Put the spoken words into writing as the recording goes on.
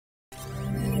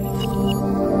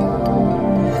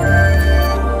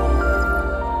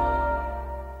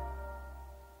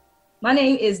My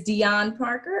name is DeYonne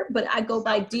Parker, but I go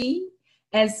by D.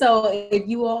 And so if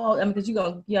you all, because you're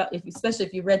going to, especially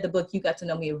if you read the book, you got to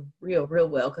know me real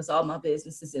well, because all my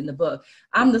business is in the book.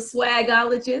 I'm the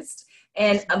SWAGologist,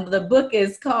 and the book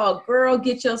is called Girl,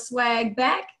 Get Your Swag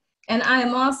Back. And I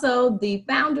am also the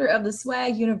founder of the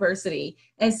S.W.A.G University.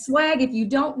 And SWAG, if you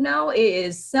don't know,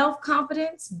 is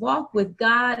self-confidence, walk with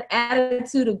God,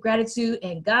 attitude of gratitude,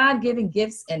 and God-given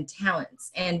gifts and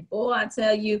talents. And boy, I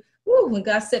tell you, when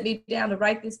God set me down to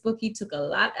write this book, he took a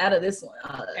lot out of this one.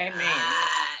 Amen.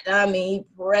 I mean, he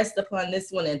pressed upon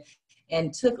this one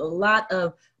and took a lot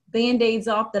of Band-Aids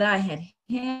off that I had,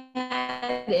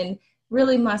 and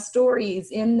really my story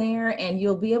is in there, and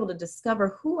you'll be able to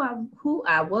discover who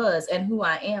I was and who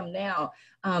I am now.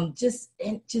 Just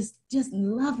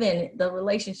loving the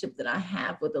relationship that I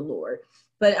have with the Lord.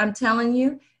 But I'm telling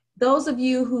you, those of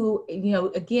you who,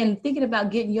 again, thinking about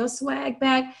getting your swag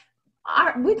back,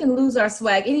 we can lose our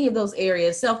swag, any of those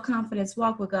areas: self-confidence,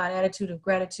 walk with God, attitude of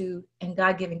gratitude, and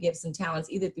God-given gifts and talents,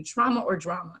 either through trauma or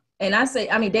drama. And I say,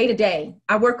 day to day,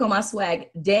 I work on my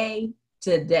swag day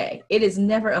to day. It is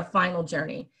never a final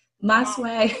journey. My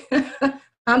swag,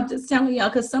 I'm just telling y'all,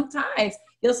 because sometimes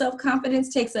your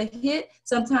self-confidence takes a hit.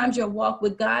 Sometimes your walk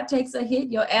with God takes a hit.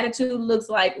 Your attitude looks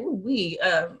like, I don't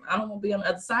want to be on the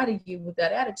other side of you with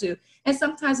that attitude. And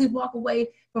sometimes we walk away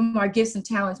from our gifts and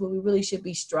talents where we really should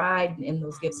be striding in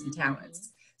those gifts and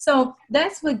talents. So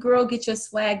that's what Girl, Get Your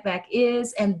Swag Back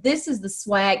is. And this is the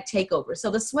swag takeover. So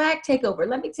the swag takeover,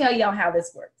 let me tell y'all how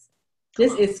this works.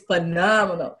 This is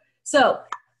phenomenal. So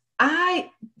I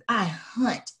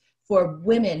hunt for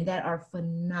women that are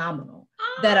phenomenal,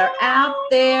 that are out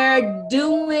there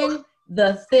doing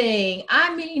the thing.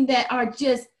 I mean, that are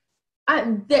just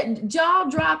that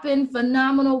jaw-dropping,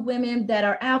 phenomenal women that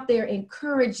are out there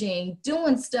encouraging,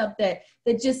 doing stuff that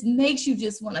just makes you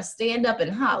just want to stand up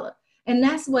and holler. And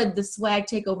that's what the swag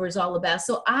takeover is all about.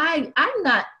 So I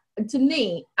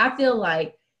feel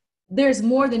like there's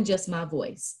more than just my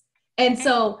voice. And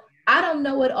so I don't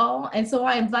know it all. And so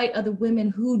I invite other women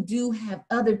who do have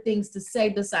other things to say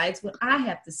besides what I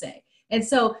have to say. And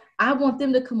so I want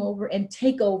them to come over and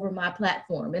take over my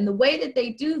platform. And the way that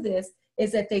they do this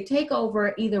is that they take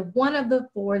over either one of the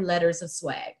 4 letters of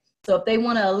swag. So if they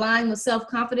want to align with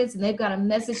self-confidence and they've got a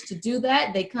message to do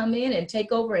that, they come in and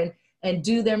take over and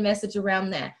do their message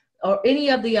around that, or any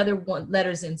of the other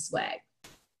letters in swag.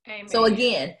 Amen. So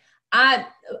again, I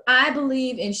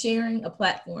believe in sharing a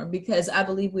platform because I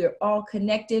believe we are all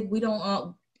connected.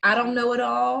 I don't know it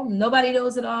all. Nobody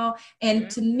knows it all. And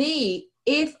to me,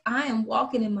 if I am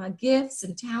walking in my gifts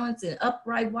and talents and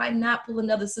upright, why not pull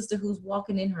another sister who's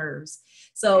walking in hers?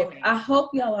 So I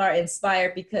hope y'all are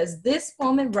inspired, because this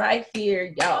woman right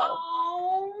here, y'all,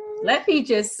 let me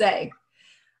just say,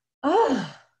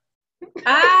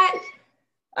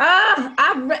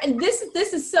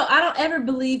 this is so, I don't ever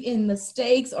believe in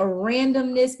mistakes or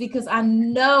randomness, because I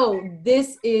know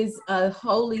this is a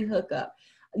holy hookup.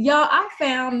 Y'all, I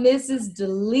found Mrs.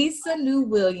 DeLisa New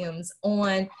Williams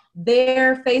on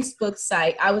their Facebook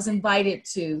site I was invited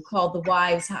to, called The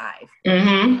Wives Hive.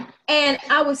 Mm-hmm. And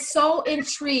I was so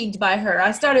intrigued by her.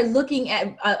 I started looking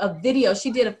at a video. She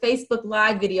did a Facebook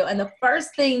Live video. And the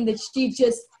first thing that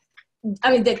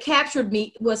that captured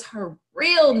me was her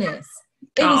realness.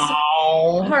 It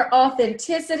was her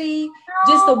authenticity,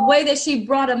 just the way that she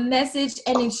brought a message.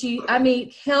 And then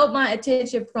held my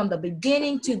attention from the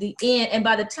beginning to the end. And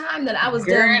by the time that I was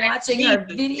done watching her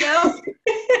video,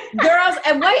 girls,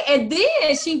 and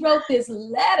then she wrote this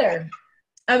letter.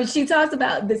 She talks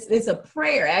about this. It's a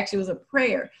prayer. Actually, it was a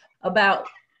prayer about,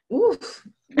 I'm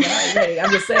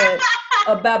just saying,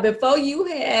 about before you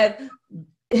have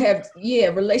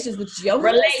relations with your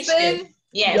husband.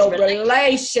 Yes, your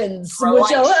relations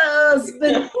with your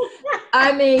husband.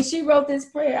 She wrote this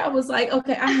prayer. I was like,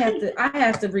 okay, I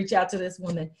have to reach out to this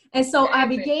woman. And so I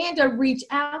began to reach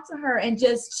out to her and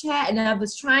just chat. And I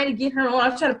was trying to get her on. I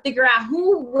was trying to figure out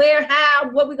who, where, how,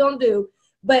 what we're going to do.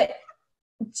 But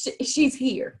she's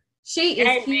here. She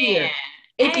is here.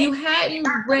 If you hadn't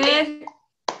read,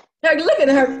 look at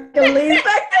her, Hercules.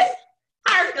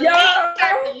 Hercules,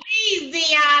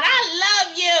 DeYonne, I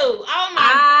love you. Oh my!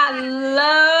 I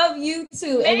love you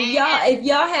too. Man. And y'all, if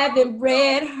y'all haven't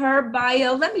read her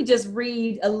bio, let me just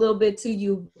read a little bit to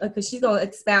you, because she's gonna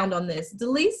expound on this.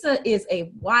 DeLisa is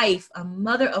a wife, a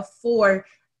mother of 4,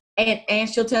 and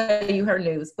she'll tell you her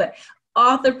news. But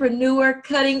entrepreneur,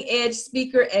 cutting edge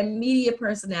speaker, and media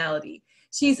personality.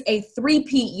 She's a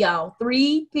 3-peat, y'all,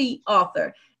 3-peat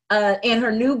author. And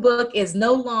her new book is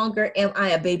No Longer Am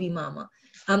I a Baby Mama.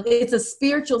 It's a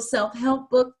spiritual self-help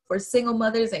book for single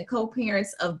mothers and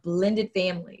co-parents of blended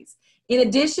families. In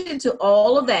addition to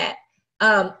all of that,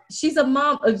 She's a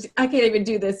mom. I can't even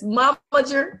do this.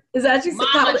 Momager. Is that what you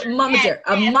call it? Momager. Yes,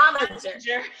 A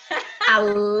momager. I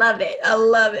love it. I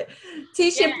love it.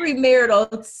 Teaching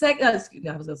premarital sex. Excuse me,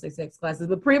 I was going to say sex classes,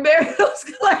 but premarital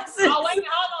classes. Oh, wait,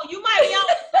 hold on. You might be on.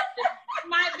 You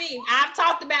might be. I've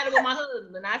talked about it with my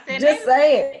husband. I said, just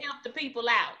saying, help the people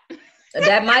out.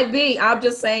 That might be. I'm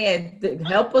just saying,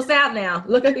 help us out now.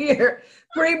 Look at here.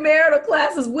 Premarital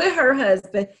classes with her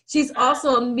husband. She's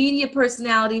also a media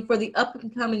personality for the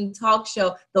up-and-coming talk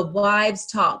show, The Wives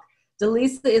Talk.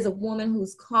 DeLisa is a woman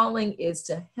whose calling is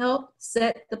to help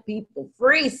set the people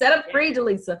free. Set them free,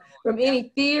 DeLisa, from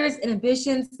any fears and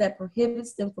ambitions that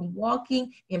prohibits them from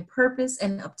walking in purpose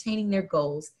and obtaining their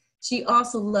goals. She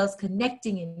also loves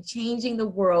connecting and changing the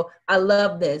world. I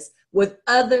love this, with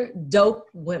other dope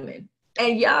women.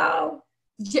 And y'all,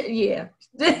 yeah.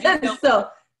 So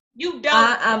you don't.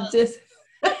 I'm just.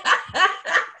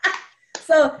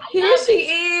 So here she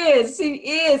is. She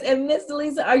is. And Miss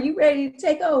DeLisa, are you ready to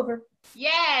take over?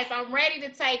 Yes, I'm ready to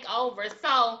take over.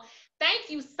 So thank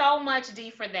you so much, Dee,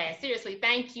 for that. Seriously,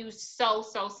 thank you so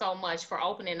much for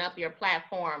opening up your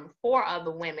platform for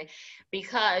other women,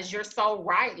 because you're so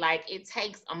right. Like, it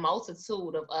takes a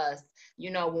multitude of us.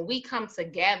 You know, when we come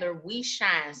together, we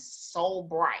shine so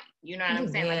bright. You know what I'm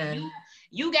saying? Like,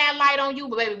 you got light on you,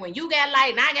 but baby, when you got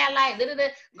light and I got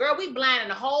light, girl, we blinding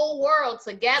the whole world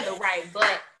together, right?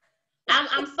 But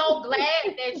I'm so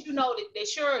glad that you know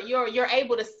that you're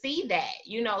able to see that,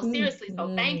 you know, seriously.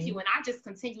 So thank you. And I just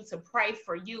continue to pray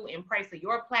for you and pray for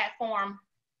your platform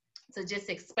to just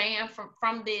expand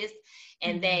from this,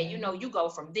 and that, you know, you go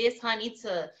from this, honey,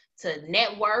 to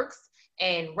networks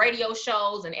and radio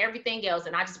shows and everything else.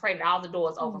 And I just pray that all the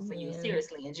doors open for you,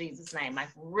 seriously, in Jesus' name. Like,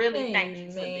 really, thank you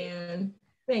for this.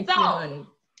 Thank you, honey.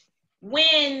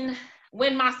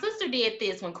 When my sister did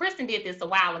this, when Kristen did this a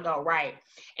while ago, right,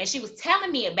 and she was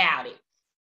telling me about it,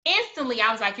 instantly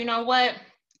I was like, you know what?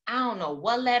 I don't know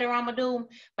what letter I'm gonna do,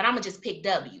 but I'm gonna just pick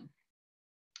W.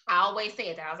 I always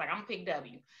said that. I was like, I'm gonna pick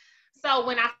W. So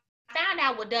when I found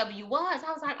out what W was,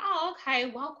 I was like, oh, okay,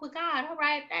 walk with God. All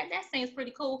right, that seems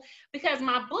pretty cool. Because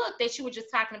my book that you were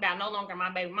just talking about, No Longer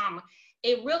My Baby Mama,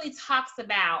 it really talks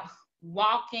about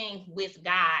walking with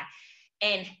God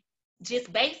and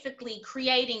just basically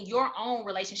creating your own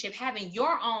relationship, having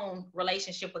your own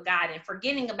relationship with God, and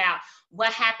forgetting about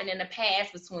what happened in the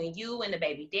past between you and the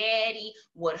baby daddy,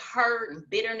 what hurt and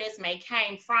bitterness may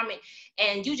came from it.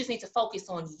 And you just need to focus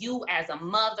on you as a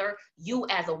mother, you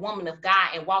as a woman of God,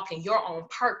 and walk in your own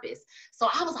purpose. So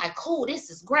I was like, cool, this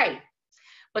is great.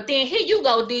 But then here you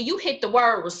go, D, you hit the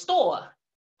word restore.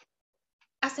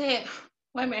 I said,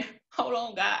 wait a minute, hold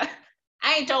on, God.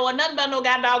 I ain't told her nothing about no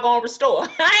doggone restore. I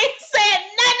ain't said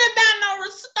nothing about no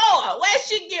restore. Where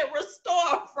she get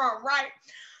restore from, right?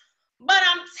 But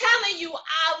I'm telling you,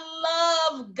 I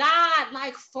love God.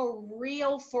 Like, for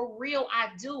real, I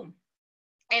do.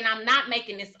 And I'm not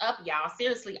making this up, y'all.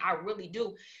 Seriously, I really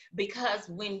do. Because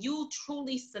when you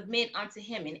truly submit unto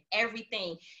him in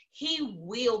everything, he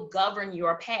will govern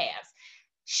your paths.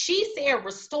 She said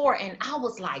restore, and I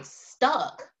was like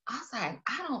stuck. I was like,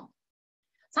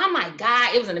 So I'm like,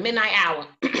 God, it was in the midnight hour.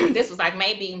 This was like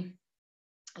maybe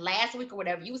last week or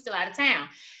whatever. You were still out of town.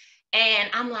 And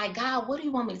I'm like, God, what do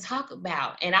you want me to talk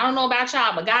about? And I don't know about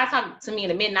y'all, but God talked to me in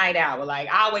the midnight hour. Like,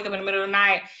 I'll wake up in the middle of the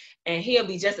night and he'll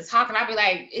be just talking. I'll be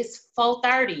like, it's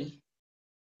 4:30.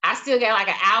 I still got like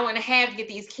an hour and a half to get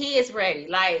these kids ready.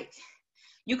 Like,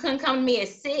 you couldn't come to me at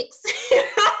 6. You know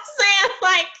what I'm saying?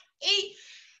 Like, he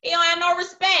don't have no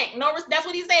respect. That's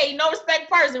what he said. He no respect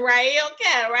person, right? He don't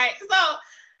care, right? So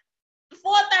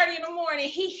 4:30 in the morning,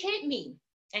 he hit me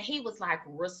and he was like,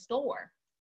 restore.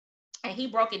 And he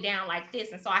broke it down like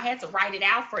this. And so I had to write it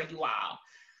out for you all.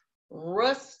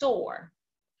 Restore,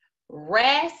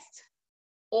 rest,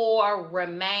 or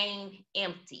remain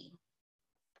empty.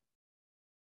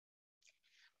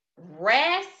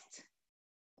 Rest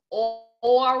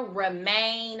or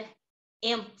remain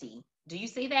empty. Do you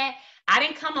see that? I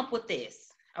didn't come up with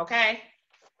this, okay?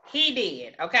 He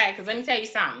did, okay? Because let me tell you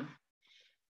something.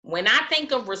 When I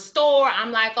think of restore,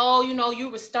 I'm like, oh, you know,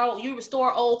 you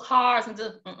restore old cars and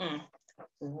just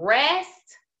rest,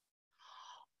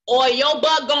 or your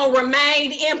butt gonna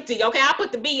remain empty. Okay, I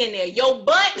put the B in there. Your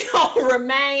butt gonna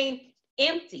remain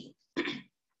empty.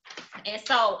 And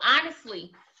so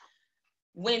honestly,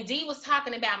 when Dee was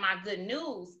talking about my good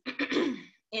news,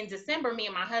 in December, me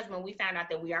and my husband, we found out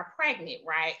that we are pregnant,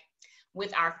 right?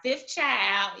 With our 5th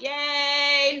child.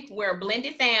 Yay! We're a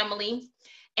blended family.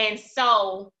 And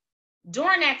so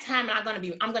during that time, I'm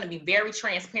gonna be very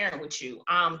transparent with you.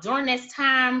 During this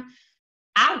time,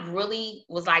 I really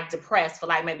was like depressed for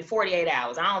like maybe 48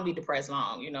 hours. I don't be depressed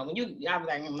long. You know, when I was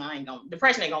like,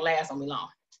 depression ain't gonna last on me long.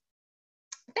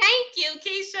 Thank you,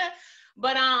 Keisha.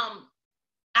 But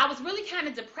I was really kind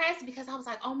of depressed because I was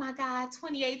like, oh my God,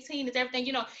 2018 is everything.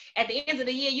 You know, at the end of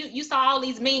the year, you saw all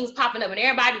these memes popping up and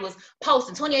everybody was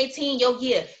posting 2018, your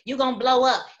year, you're going to blow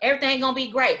up. Everything going to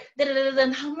be great.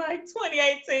 And I'm like,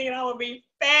 2018, I'm going to be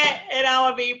fat and I'm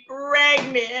going to be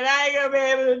pregnant and I ain't going to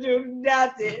be able to do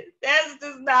nothing. That's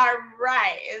just not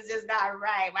right. It's just not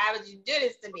right. Why would you do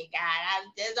this to me, God? I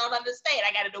just don't understand.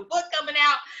 I got a new book coming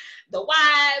out, the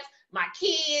wives, my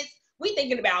kids. We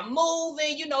thinking about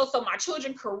moving, you know, so my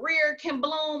children's career can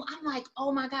bloom. I'm like,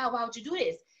 oh my God, why would you do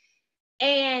this?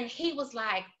 And he was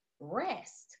like,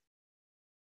 rest.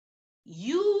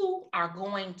 You are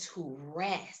going to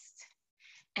rest.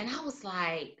 And I was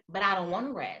like, but I don't want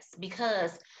to rest,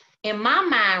 because in my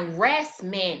mind, rest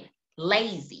meant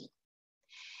lazy.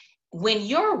 When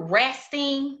you're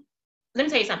resting, let me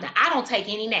tell you something. I don't take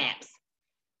any naps.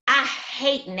 I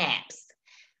hate naps.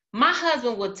 My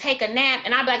husband would take a nap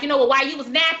and I'd be like, you know what, while you was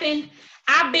napping,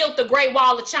 I built the Great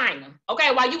Wall of China.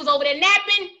 Okay, while you was over there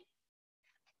napping,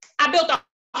 I built a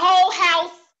whole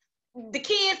house. The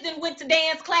kids then went to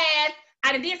dance class.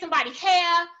 I done did somebody's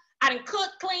hair. I done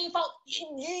cooked, clean, folks.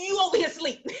 You over here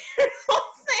sleep. You know what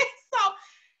I'm saying? So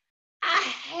I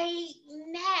hate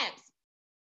naps.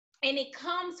 And it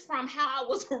comes from how I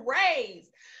was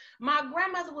raised. My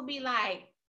grandmother would be like,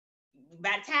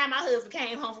 by the time my husband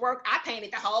came home from work, I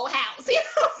painted the whole house. You know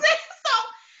what I'm saying? So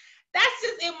that's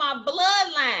just in my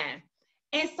bloodline.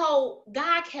 And so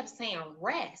God kept saying,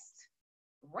 rest,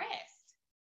 rest.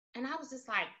 And I was just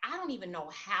like, I don't even know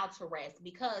how to rest,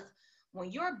 because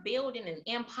when you're building an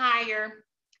empire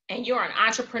and you're an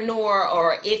entrepreneur,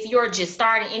 or if you're just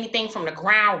starting anything from the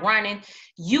ground running,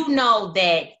 you know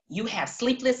that you have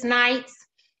sleepless nights.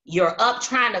 You're up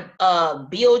trying to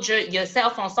build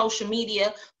yourself on social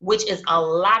media, which is a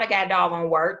lot of god doggone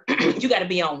work. You got to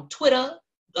be on Twitter,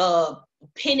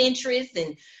 Pinterest,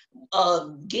 and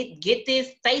get this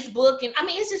Facebook. And I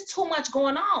mean, it's just too much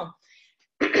going on.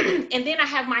 And then I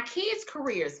have my kids'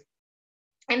 careers.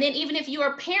 And then even if you're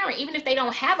a parent, even if they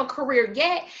don't have a career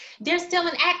yet, they're still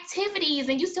in activities,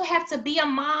 and you still have to be a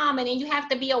mom, and then you have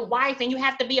to be a wife, and you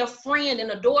have to be a friend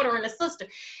and a daughter and a sister.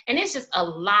 And it's just a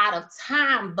lot of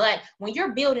time. But when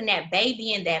you're building that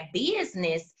baby and that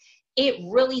business, it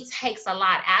really takes a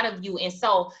lot out of you. And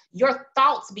so your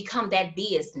thoughts become that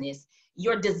business.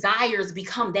 Your desires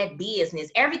become that business.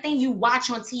 Everything you watch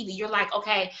on TV, you're like,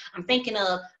 okay, I'm thinking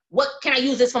of, what can I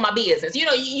use this for my business? You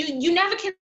know, you never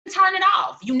can turn it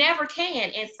off. You never can.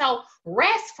 And so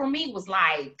rest for me was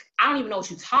like, I don't even know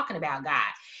what you're talking about, God.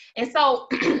 And so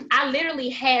I literally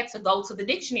had to go to the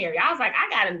dictionary. I was like, I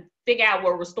got to figure out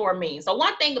what restore means. So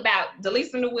one thing about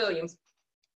DeLisa New Williams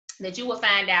that you will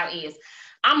find out is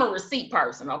I'm a receipt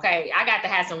person, okay? I got to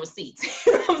have some receipts.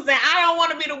 You know what I'm saying? I don't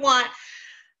want to be the one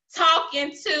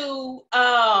talking to,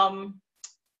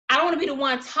 I don't want to be the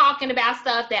one talking about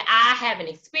stuff that I haven't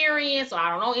experienced or I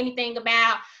don't know anything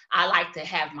about. I like to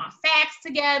have my facts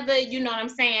together, you know what I'm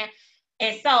saying?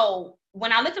 And so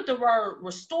when I looked up the word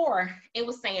restore, it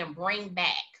was saying bring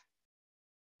back.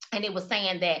 And it was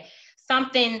saying that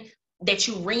something that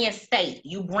you reinstate,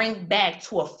 you bring back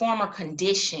to a former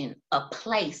condition, a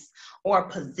place, or a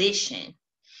position.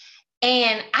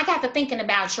 And I got to thinking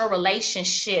about your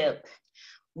relationship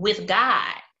with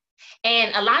God.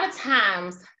 And a lot of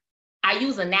times I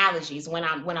use analogies when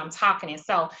I'm talking. And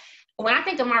so when I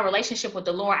think of my relationship with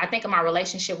the Lord, I think of my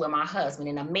relationship with my husband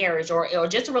in a marriage, or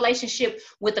just a relationship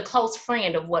with a close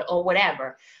friend or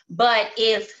whatever. But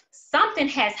if something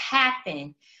has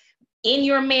happened in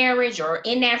your marriage or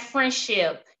in that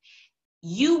friendship,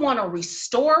 you want to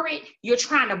restore it. You're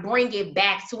trying to bring it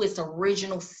back to its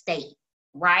original state,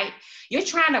 right? You're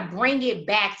trying to bring it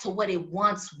back to what it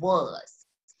once was.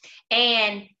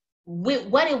 And with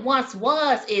what it once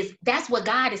was, is that's what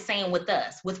God is saying with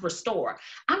us, with restore.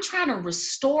 I'm trying to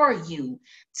restore you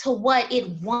to what it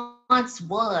once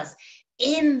was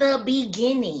in the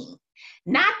beginning,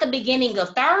 not the beginning of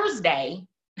Thursday,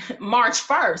 March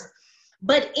 1st,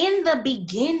 but in the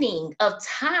beginning of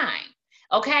time.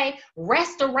 Okay.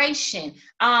 Restoration.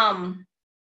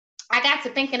 I got to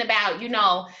thinking about, you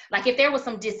know, like if there was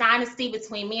some dishonesty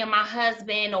between me and my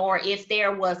husband, or if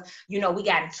there was, you know, we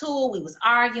got into it, we was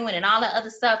arguing and all that other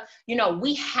stuff, you know,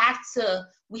 we have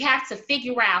to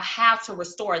figure out how to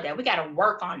restore that. We got to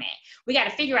work on that. We got to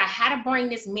figure out how to bring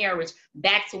this marriage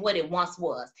back to what it once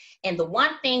was. And the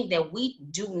one thing that we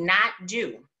do not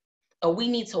do, or we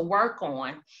need to work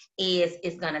on, is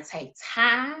it's going to take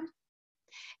time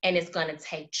and it's going to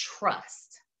take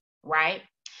trust, right?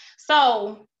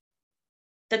 So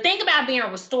the thing about being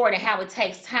restored and how it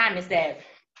takes time is that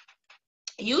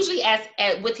usually as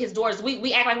with his daughters,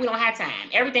 we act like we don't have time.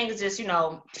 Everything is just,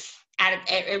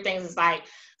 everything is like,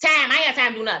 time, I ain't got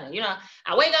time to do nothing.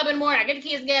 I wake up in the morning, I get the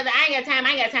kids together, I ain't got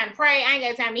time to pray, I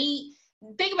ain't got time to eat.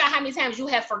 Think about how many times you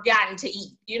have forgotten to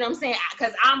eat. You know what I'm saying?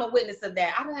 Because I'm a witness of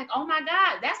that. I'm like, oh my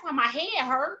God, that's why my head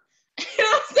hurt. You know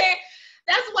what I'm saying?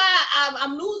 That's why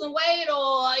I'm losing weight,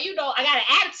 or, I got an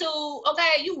attitude.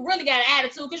 Okay, you really got an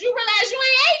attitude because you realize you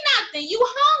ain't ate nothing. You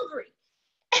hungry.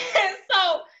 And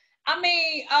so,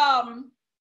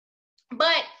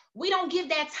 but we don't give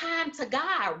that time to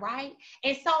God, right?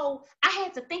 And so I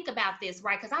had to think about this,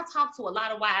 right? Because I talked to a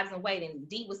lot of wives in waiting.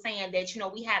 Dee was saying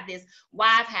that, we have this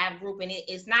wife have group, and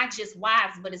it's not just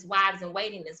wives, but it's wives in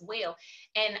waiting as well.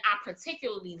 And I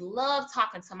particularly love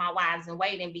talking to my wives in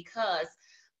waiting because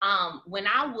when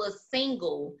I was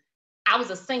single, I was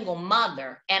a single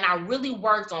mother, and I really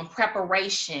worked on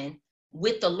preparation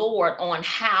with the Lord on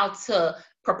how to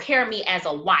prepare me as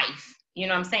a wife. You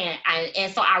know what I'm saying?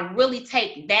 And so I really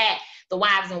take the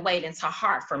wives in waiting to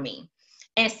heart for me.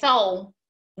 And so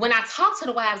when I talk to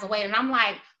the wives in waiting, I'm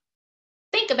like,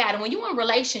 think about it. When you're in a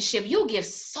relationship, you give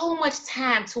so much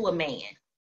time to a man.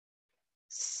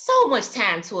 So much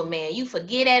time to a man. You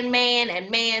forget that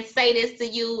man say this to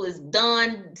you, is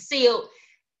done, sealed.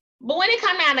 But when it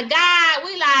come down to God,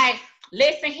 we like,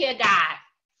 listen here, God.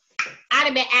 I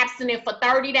done been abstinent for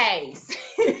 30 days.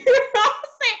 You know what I'm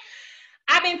saying?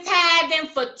 I've been tagged in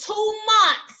for 2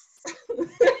 months. You know what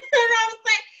I'm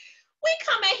saying? We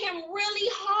come at him really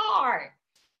hard.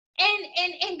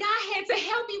 And God had to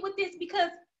help me with this because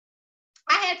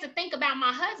I had to think about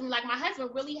my husband. Like, my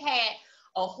husband really had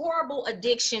a horrible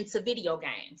addiction to video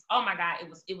games. Oh my God,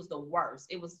 it was the worst.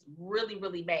 It was really,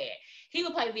 really bad. He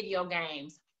would play video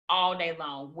games all day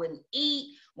long, wouldn't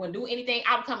eat, wouldn't do anything.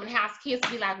 I would come in the house, kids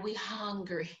would be like, we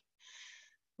hungry.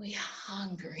 We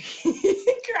hungry. Girl,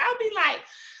 I'll be like,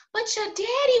 but your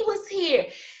daddy was here.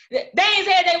 They ain't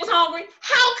said they was hungry.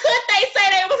 How could they say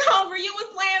they was hungry? You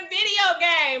was playing video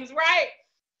games, right?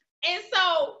 And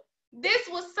so this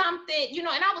was something, and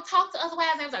I would talk to other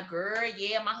wives, and I was like, girl,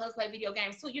 yeah, my husband played video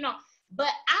games too, but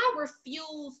I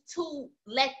refused to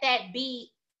let that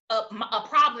be a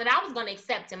problem that I was going to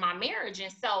accept in my marriage.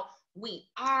 And so we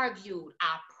argued.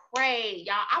 I prayed.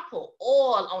 Y'all, I put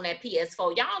oil on that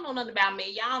PS4. Y'all know nothing about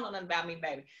me. Y'all know nothing about me,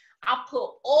 baby. I put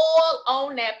oil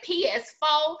on that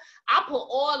PS4. I put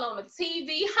oil on the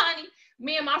TV, honey.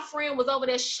 Me and my friend was over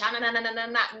there,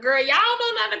 girl, y'all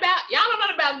know nothing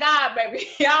about God, baby.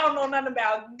 Y'all don't know nothing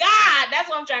about God. That's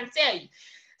what I'm trying to tell you.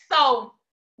 So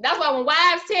that's why when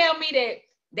wives tell me that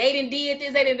they didn't did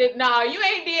this, they didn't, no, you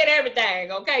ain't did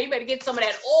everything, okay? You better get some of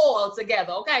that oil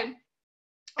together, okay?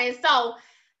 And so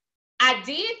I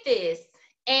did this,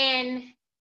 and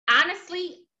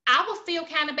honestly, I would feel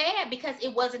kind of bad because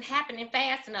it wasn't happening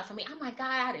fast enough for me. I'm like, God,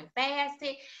 I done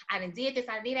fasted, I done did this,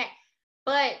 I did that.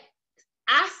 But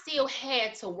I still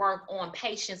had to work on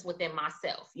patience within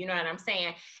myself. You know what I'm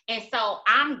saying? And so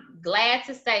I'm glad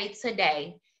to say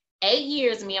today, 8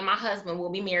 years, me and my husband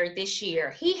will be married this year.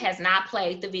 He has not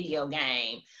played the video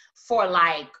game for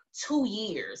like 2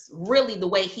 years, really the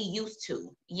way he used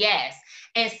to. Yes.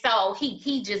 And so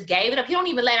he just gave it up. He don't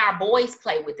even let our boys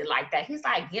play with it like that. He's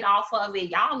like, get off of it.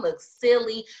 Y'all look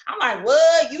silly. I'm like,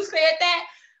 what? You said that?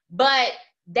 But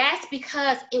that's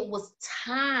because it was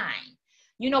time.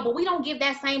 But we don't give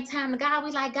that same time to God.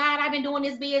 We like, God, I've been doing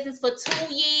this business for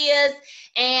 2 years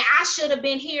and I should have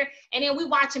been here. And then we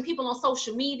watching people on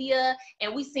social media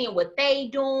and we seeing what they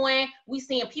doing. We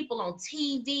seeing people on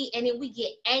TV, and then we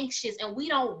get anxious and we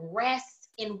don't rest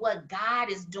in what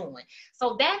God is doing.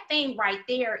 So that thing right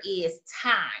there is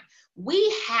time.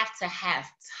 We have to have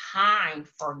time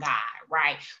for God,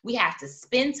 right? We have to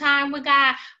spend time with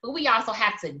God, but we also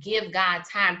have to give God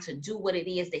time to do what it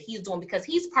is that he's doing, because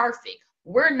he's perfect.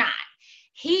 We're not.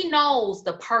 He knows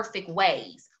the perfect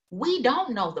ways. We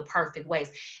don't know the perfect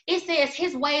ways. It says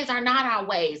his ways are not our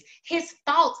ways. His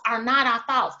thoughts are not our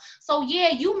thoughts. So yeah,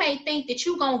 you may think that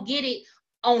you're going to get it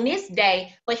on this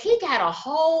day, but he got a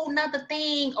whole nother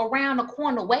thing around the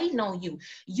corner waiting on you.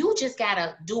 You just got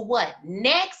to do what?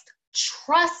 Next,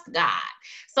 trust God.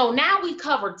 So now we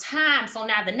covered time. So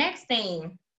now the next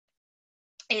thing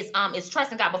is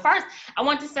trusting God. But first, I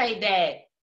want to say that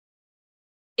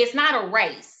it's not a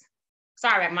race.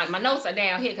 Sorry, my notes are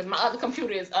down here because my other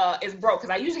computer is broke,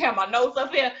 because I usually have my notes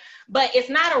up here, but it's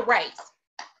not a race.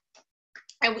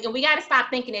 And we got to stop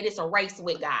thinking that it's a race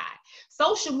with God.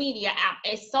 Social media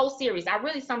is so serious.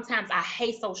 Sometimes I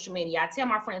hate social media. I tell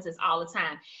my friends this all the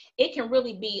time. It can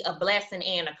really be a blessing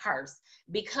and a curse,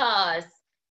 because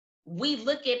we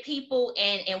look at people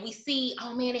and we see,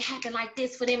 oh man, it happened like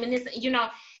this for them and this, you know,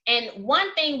 and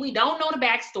one thing, we don't know the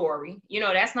backstory, you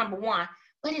know, that's number one,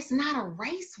 but it's not a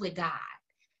race with God.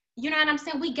 You know what I'm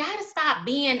saying? We got to stop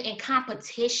being in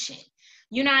competition.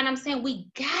 You know what I'm saying? We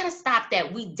got to stop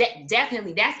that. We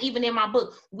definitely, that's even in my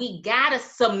book. We got to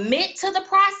submit to the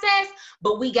process,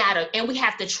 but we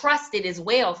have to trust it as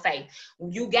well, Faith.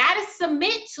 You got to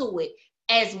submit to it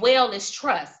as well as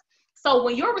trust. So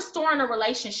when you're restoring a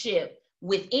relationship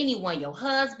with anyone, your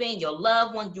husband, your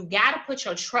loved one, you got to put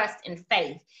your trust and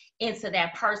faith into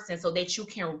that person so that you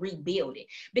can rebuild it.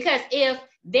 Because if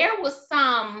there was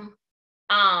some,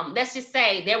 let's just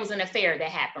say there was an affair that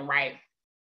happened, right?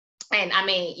 And I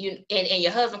mean, and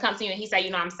your husband comes to you and he say,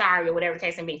 you know, I'm sorry, or whatever the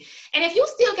case may be. And if you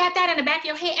still got that in the back of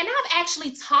your head, and I've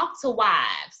actually talked to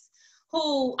wives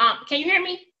who, can you hear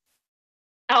me?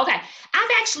 Oh, okay. I've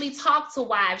actually talked to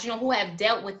wives, you know, who have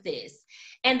dealt with this.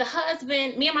 And the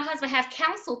husband, me and my husband have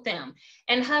counseled them.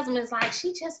 And the husband is like,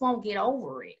 she just won't get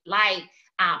over it. Like,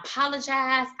 I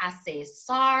apologize. I said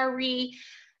sorry.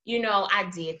 You know, I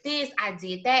did this, I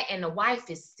did that. And the wife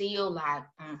is still like,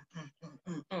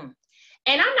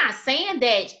 And I'm not saying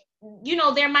that, you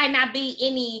know, there might not be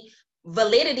any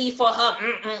validity for her,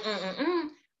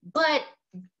 but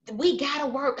we gotta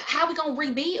work. How we gonna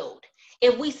rebuild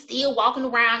if we still walking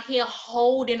around here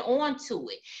holding on to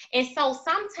it? And so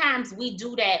sometimes we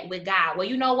do that with God. Well,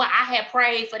 you know what? I had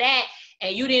prayed for that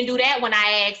and you didn't do that when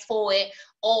I asked for it.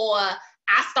 Or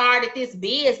I started this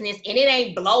business and it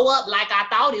ain't blow up like I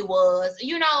thought it was.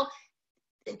 You know,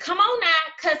 come on now,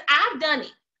 because I've done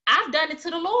it. I've done it to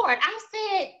the Lord. I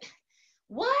said,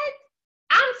 what?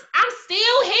 I'm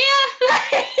still here.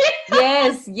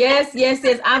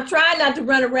 Yes. I'm trying not to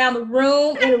run around the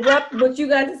room, interrupt what you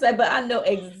got to say, but I know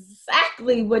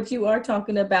exactly what you are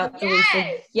talking about,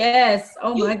 DeLisa. Yes.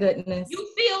 Oh my goodness. You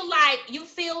feel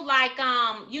like,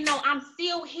 you know, I'm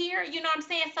still here. You know what I'm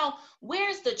saying? So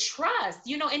where's the trust?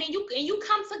 You know, and then you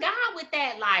come to God with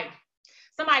that. Like,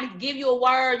 somebody give you a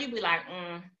word, you be like,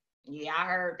 yeah, I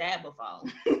heard that before.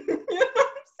 You know what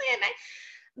I'm saying?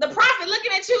 The prophet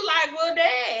looking at you like, well,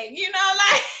 dang, you know,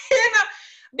 like, you know,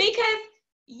 because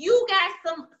you got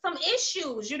some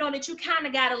issues, you know, that you kind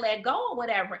of got to let go or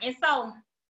whatever. And so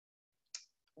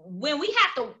when we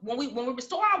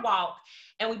restore our walk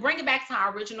and we bring it back to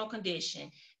our original condition,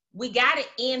 we got to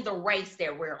end the race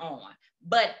that we're on.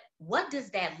 But what does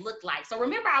that look like? So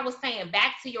remember, I was saying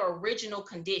back to your original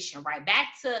condition, right?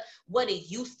 Back to what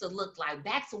it used to look like,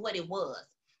 back to what it was.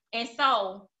 And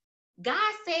so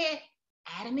God said,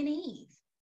 Adam and Eve,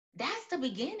 that's the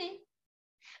beginning.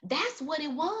 That's what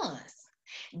it was.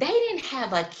 They didn't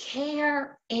have a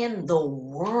care in the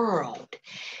world.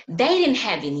 They didn't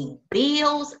have any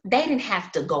bills. They didn't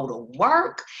have to go to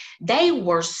work. They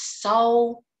were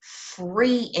so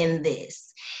free in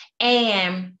this.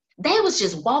 And they was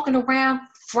just walking around,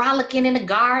 frolicking in the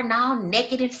garden, all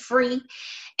naked and free.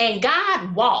 And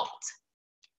God walked.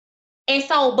 And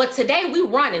so, but today we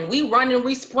running,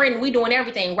 we sprinting, we doing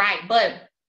everything, right? But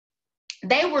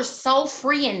they were so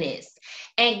free in this.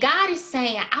 And God is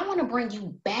saying, I want to bring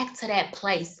you back to that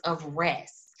place of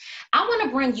rest. I want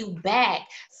to bring you back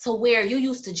to where you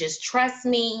used to just trust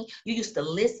me. You used to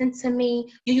listen to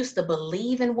me. You used to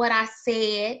believe in what I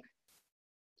said,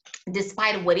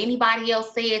 despite what anybody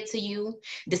else said to you,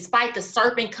 despite the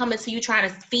serpent coming to you trying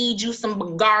to feed you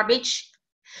some garbage.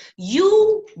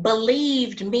 You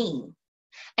believed me.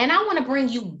 And I want to bring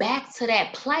you back to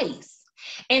that place.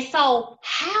 And so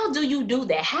how do you do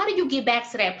that? How do you get back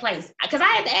to that place? Because I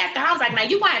had to ask her, I was like, now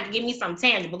you might have to give me some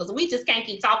tangible because we just can't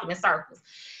keep talking in circles.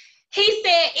 He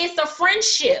said, it's a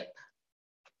friendship.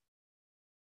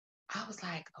 I was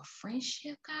like, a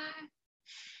friendship, God?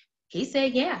 He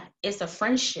said, yeah, it's a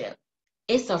friendship.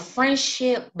 It's a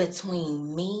friendship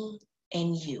between me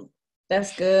and you.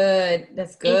 That's good.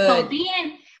 That's good. And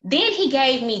so then he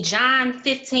gave me John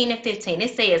 15:15.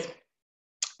 It says,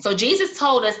 so Jesus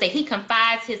told us that he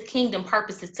confides his kingdom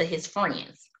purposes to his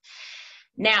friends.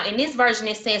 Now, in this version,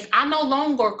 it says, I no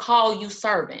longer call you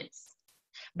servants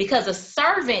because a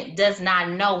servant does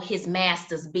not know his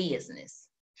master's business.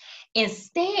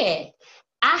 Instead,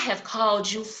 I have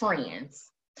called you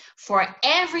friends. For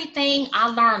everything I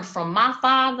learned from my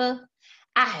Father,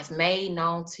 I have made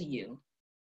known to you.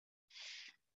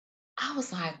 I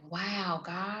was like, wow,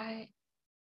 God,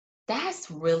 that's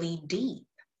really deep.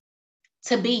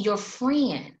 To be your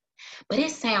friend. But it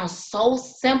sounds so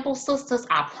simple, sisters.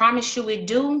 I promise you it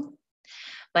do.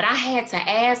 But I had to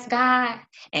ask God,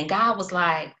 and God was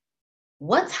like,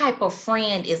 what type of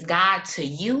friend is God to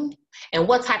you? And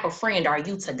what type of friend are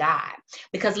you to God?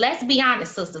 Because let's be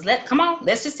honest, sisters.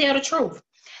 Let's just tell the truth.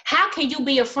 How can you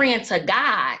be a friend to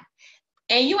God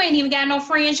and you ain't even got no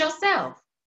friends yourself?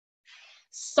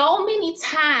 So many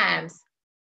times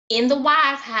in the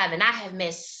wife having, I have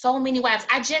met so many wives.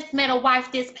 I just met a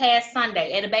wife this past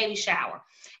Sunday at a baby shower.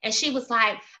 And she was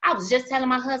like, I was just telling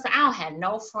my husband, I don't have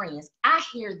no friends. I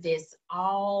hear this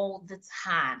all the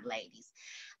time, ladies.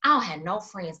 I don't have no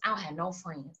friends. I don't have no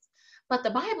friends. But the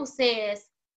Bible says,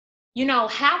 you know,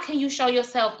 how can you show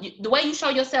yourself, the way you show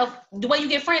yourself, the way you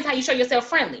get friends, how you show yourself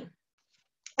friendly.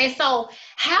 And so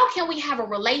how can we have a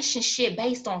relationship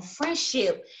based on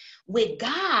friendship with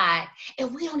God if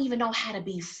we don't even know how to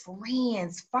be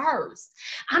friends first?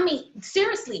 I mean,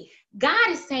 seriously, God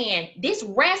is saying this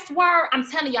rest word,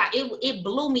 I'm telling y'all, it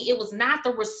blew me. It was not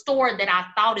the restore that I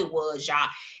thought it was, y'all.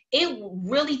 It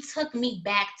really took me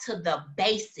back to the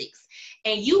basics.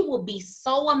 And you will be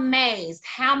so amazed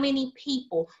how many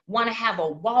people want to have a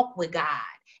walk with God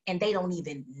and they don't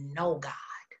even know God.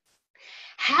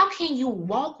 How can you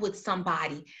walk with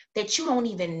somebody that you don't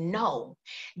even know,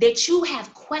 that you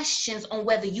have questions on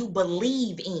whether you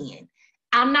believe in?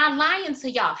 I'm not lying to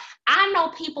y'all. I know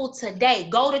people today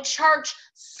go to church,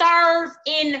 serve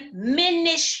in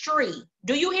ministry.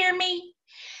 Do you hear me?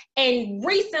 And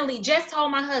recently just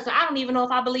told my husband, I don't even know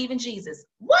if I believe in Jesus.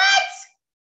 What?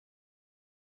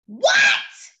 What?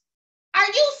 Are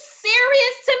you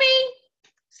serious to me?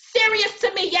 Serious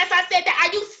to me. Yes, I said that.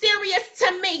 Are you serious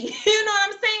to me? You know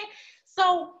what I'm saying?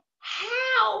 So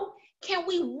how can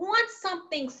we want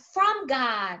something from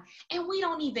God and we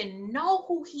don't even know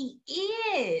who he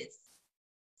is?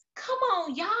 Come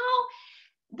on, y'all.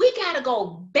 We got to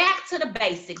go back to the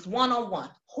basics, one-on-one.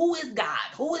 Who is God?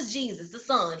 Who is Jesus, the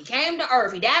Son? He came to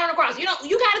earth. He died on the cross. You know,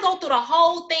 you got to go through the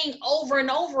whole thing over and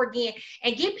over again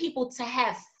and get people to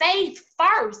have faith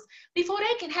first before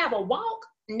they can have a walk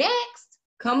next.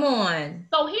 Come on.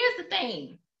 So here's the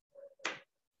thing.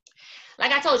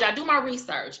 Like I told you, I do my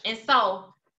research. And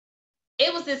so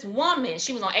it was this woman,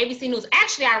 she was on ABC News.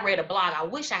 Actually, I read a blog. I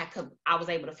wish I was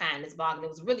able to find this blog. And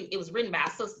it was written by a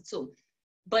sister too.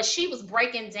 But she was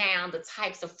breaking down the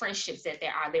types of friendships that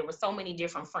there are. There were so many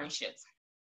different friendships.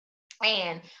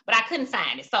 But I couldn't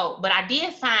find it. But I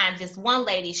did find this one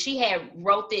lady, she had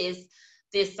wrote this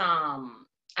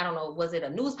I don't know, was it a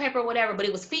newspaper or whatever, but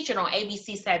it was featured on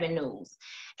ABC 7 News.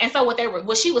 And so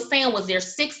what she was saying was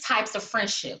there's 6 types of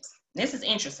friendships. This is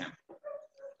interesting.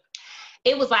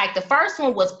 It was like the first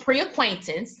one was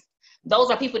pre-acquaintance. Those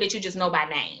are people that you just know by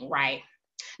name, right?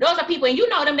 Those are people, and you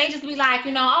know them, they just be like,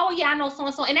 you know, oh yeah, I know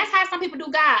so-and-so. And that's how some people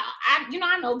do God.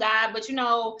 I know God, but you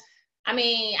know, I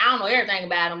mean, I don't know everything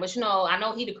about him, but you know, I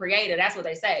know he the creator. That's what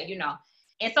they say, you know.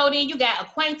 And so then you got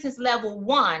acquaintance level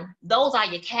 1. Those are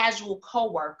your casual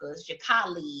coworkers, your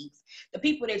colleagues, the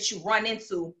people that you run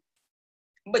into,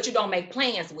 but you don't make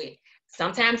plans with.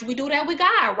 Sometimes we do that with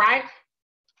God, right?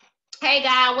 Hey,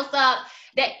 God, what's up?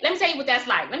 Let me tell you what that's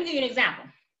like. Let me give you an example.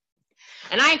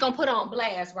 And I ain't going to put her on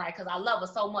blast, right, because I love her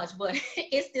so much, but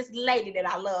it's this lady that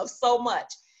I love so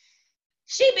much.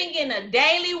 She been getting a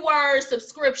daily word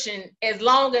subscription as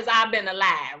long as I've been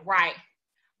alive, right?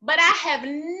 But I have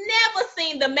never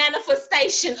seen the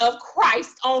manifestation of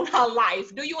Christ on her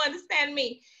life. Do you understand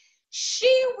me?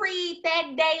 She read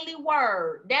that daily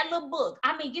word, that little book.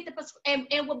 I mean,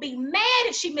 and would be mad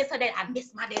if she missed her day. I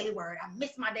miss my daily word. I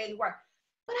miss my daily word.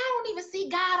 But I don't even see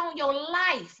God on your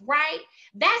life, right?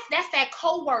 That's that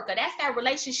coworker. That's that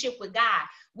relationship with God.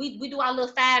 We do our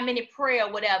little 5-minute prayer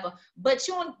or whatever. But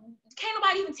can't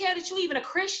nobody even tell that you even a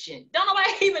Christian. Don't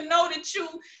nobody even know that you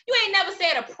ain't never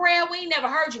said a prayer. We ain't never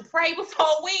heard you pray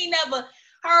before. We ain't never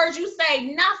heard you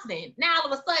say nothing. Now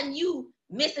all of a sudden you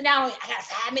missing out on, I got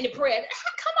a 5-minute prayer.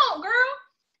 Come on, girl.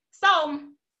 So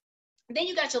then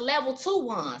you got your level 2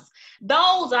 ones.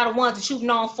 Those are the ones that you've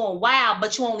known for a while,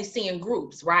 but you only see in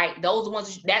groups, right? Those are the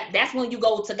ones that's when you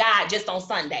go to God just on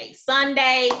Sunday.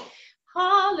 Sunday,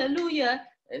 hallelujah.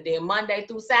 And then Monday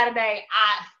through Saturday,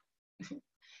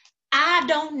 I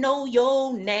don't know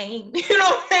your name. You know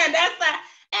what I'm saying? That's and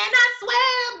I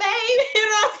swear, babe. You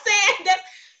know what I'm saying?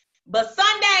 But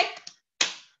Sunday,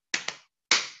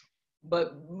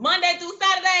 but Monday through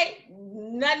Saturday,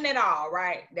 nothing at all,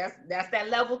 right? That's that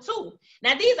level 2.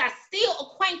 Now, these are still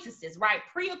acquaintances, right?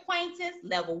 Pre-acquaintance,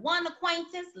 level 1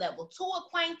 acquaintance, level 2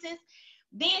 acquaintance.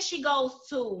 Then she goes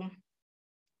to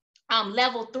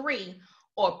level 3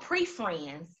 or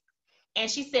pre-friends. And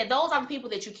she said, those are the people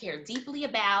that you care deeply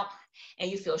about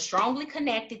and you feel strongly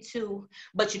connected to,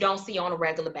 but you don't see on a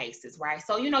regular basis, right?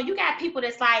 So, you know, you got people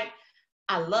that's like,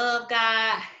 I love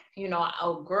God. You know,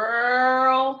 oh,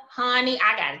 girl, honey,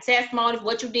 I got a testimony of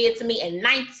what you did to me in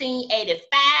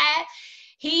 1985.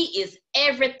 He is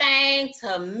everything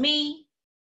to me.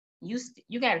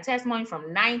 You got a testimony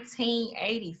from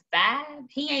 1985.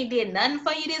 He ain't did nothing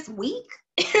for you this week.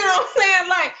 You know what I'm saying?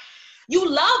 Like, you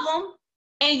love him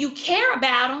and you care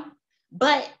about him,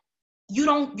 but you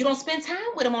don't spend time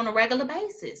with him on a regular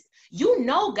basis. You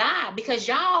know God because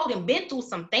y'all done been through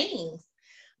some things,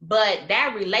 but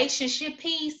that relationship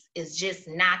piece is just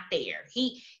not there.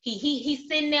 He's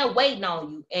sitting there waiting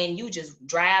on you, and you just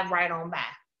drive right on by.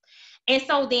 And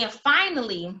so then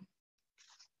finally,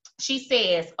 she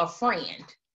says, a friend.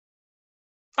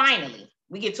 Finally,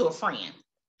 we get to a friend.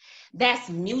 That's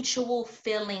mutual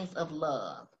feelings of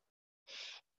love.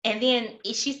 And then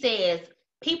she says,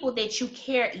 people that you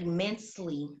care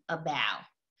immensely about.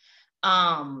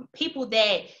 People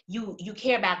that you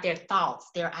care about their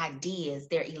thoughts, their ideas,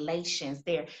 their elations,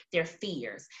 their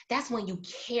fears. That's when you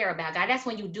care about God. That's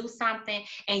when you do something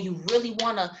and you really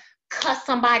want to cuss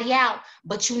somebody out,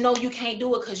 but you know you can't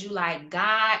do it because you like,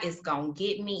 God is gonna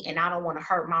get me and I don't want to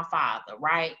hurt my father,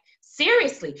 right?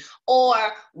 Seriously. Or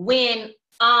when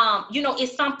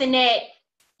it's something that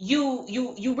you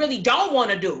really don't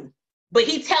want to do, but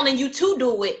he's telling you to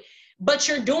do it, but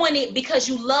you're doing it because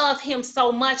you love him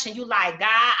so much and you like, God,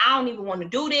 I don't even want to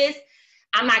do this.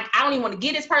 I don't even want to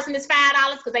give this person this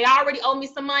 $5 because they already owe me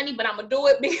some money, but I'm gonna do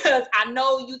it because I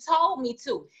know you told me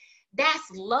to.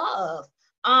 That's love.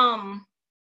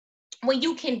 When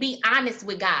you can be honest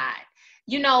with God,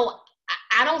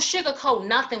 I don't sugarcoat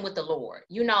nothing with the Lord.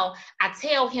 I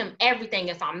tell him everything.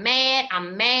 If I'm mad,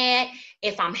 I'm mad.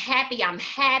 If I'm happy, I'm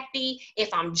happy.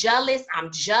 If I'm jealous,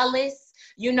 I'm jealous.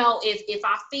 If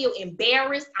I feel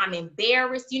embarrassed, I'm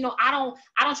embarrassed. I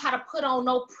don't try to put on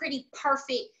no pretty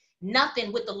perfect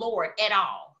nothing with the Lord at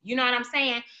all. You know what I'm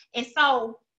saying? And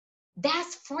so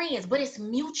that's friends, but it's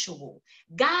mutual.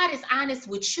 God is honest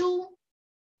with you.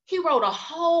 He wrote a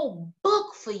whole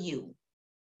book for you.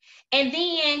 And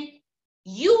then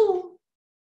you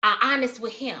are honest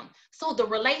with him. So the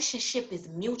relationship is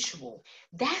mutual.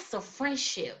 That's a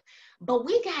friendship. But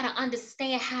we got to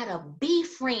understand how to be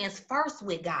friends first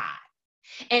with God.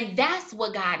 And that's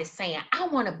what God is saying. I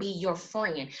want to be your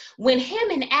friend. When him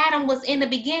and Adam was in the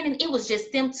beginning, it was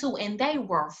just them two, and they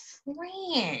were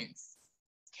friends.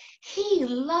 He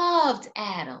loved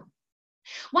Adam.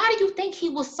 Why do you think he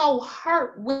was so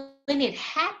hurt when it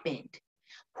happened?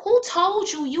 Who told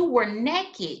you you were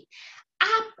naked?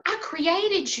 I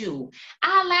created you.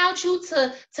 I allowed you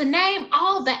to name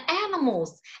all the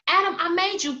animals. Adam, I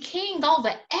made you king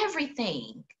over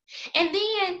everything. And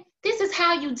then this is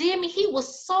how you did me. He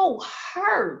was so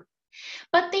hurt.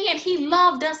 But then he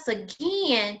loved us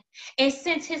again and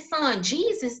sent his son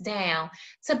Jesus down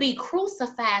to be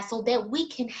crucified so that we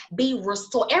can be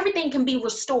restored. Everything can be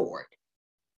restored.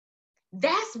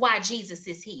 That's why Jesus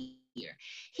is here.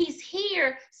 He's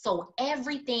here so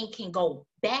everything can go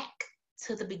back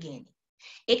to the beginning.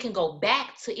 It can go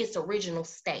back to its original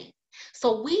state.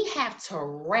 So we have to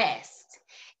rest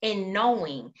in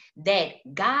knowing that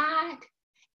God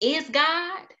is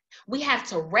God. We have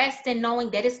to rest in knowing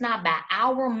that it's not by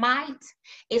our might.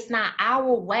 It's not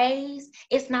our ways.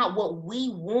 It's not what we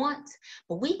want.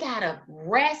 But we got to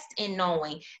rest in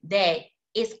knowing that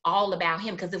it's all about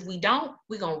him. Because if we don't,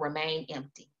 we're going to remain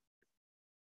empty.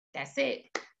 That's it.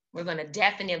 We're going to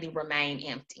definitely remain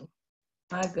empty.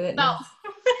 My goodness.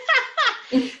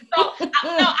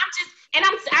 I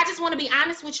just want to be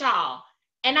honest with y'all.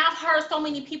 And I've heard so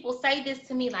many people say this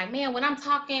to me, like, man, when I'm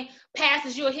talking,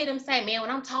 pastors, you'll hear them say, man, when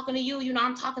I'm talking to you,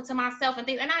 I'm talking to myself and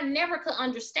things. And I never could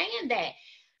understand that.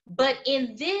 But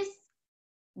in this,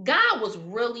 God was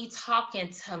really talking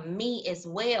to me as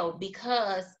well,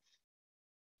 because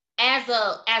as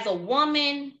a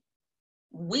woman,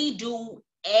 we do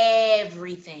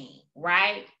everything,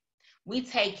 right? We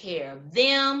take care of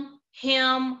them,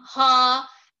 him, her,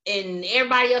 and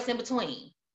everybody else in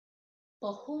between.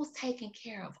 But who's taking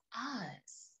care of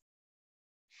us?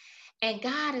 And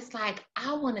God is like,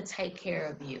 I want to take care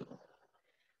of you.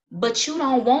 But you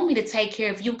don't want me to take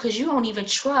care of you because you don't even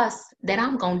trust that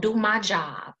I'm going to do my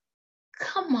job.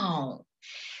 Come on.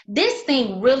 This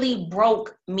thing really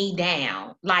broke me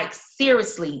down. Like,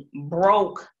 seriously,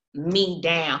 broke me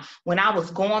down when I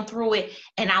was going through it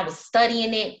and I was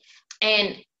studying it.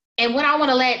 And what I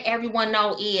want to let everyone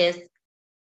know is,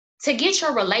 to get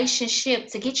your relationship,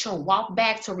 to get your walk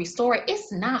back, to restore it,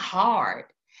 it's not hard.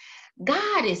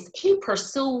 God he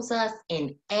pursues us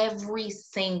in every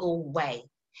single way.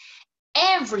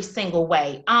 Every single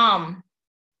way.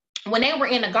 When they were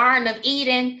in the Garden of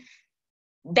Eden,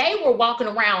 they were walking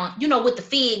around, with the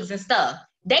figs and stuff.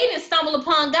 They didn't stumble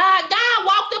upon God. God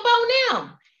walked up on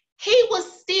them. He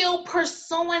was still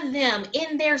pursuing them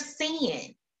in their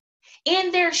sin,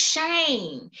 in their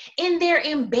shame, in their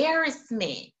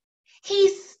embarrassment. he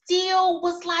still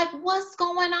was like, what's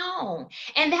going on?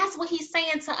 And that's what he's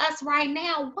saying to us right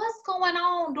now. What's going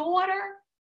on, daughter?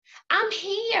 I'm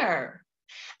here.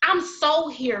 I'm so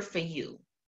here for you.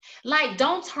 Like,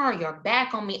 don't turn your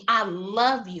back on me. I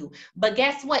love you. But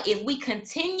guess what? If we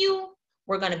continue,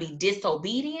 we're going to be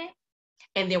disobedient,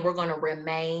 and then we're going to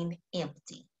remain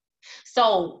empty.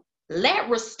 So let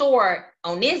restore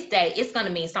on this day, it's going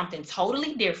to mean something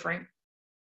totally different.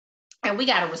 And we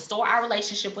got to restore our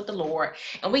relationship with the Lord,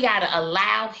 and we got to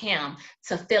allow him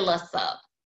to fill us up.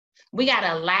 We got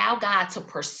to allow God to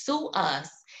pursue us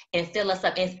and fill us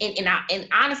up. And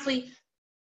honestly,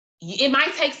 it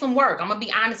might take some work. I'm going to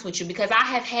be honest with you, because I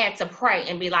have had to pray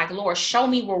and be like, Lord, show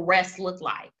me what rest look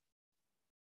like.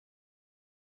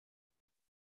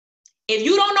 If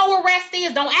you don't know what rest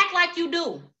is, don't act like you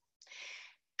do.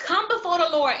 Come before the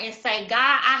Lord and say,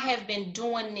 God, I have been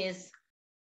doing this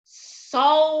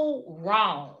so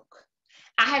wrong.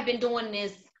 I have been doing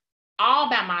this all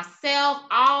by myself,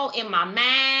 all in my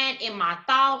mind, in my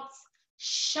thoughts.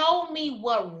 Show me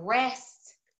what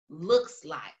rest looks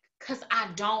like, because I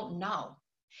don't know.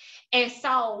 And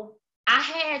so I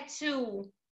had to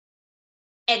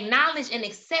acknowledge and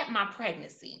accept my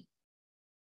pregnancy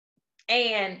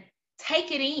and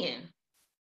take it in.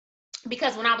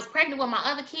 Because when I was pregnant with my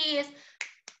other kids,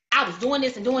 I was doing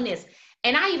this and doing this.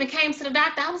 And I even came to the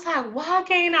doctor. I was like, why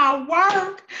can't I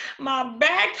work? My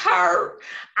back hurt.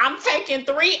 I'm taking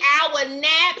 3-hour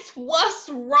naps. What's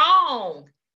wrong?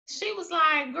 She was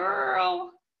like,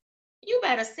 girl, you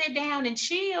better sit down and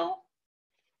chill.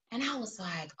 And I was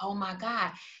like, oh my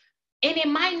God. And it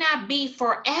might not be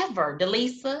forever,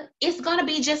 DeLisa. It's going to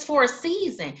be just for a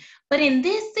season. But in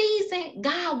this season,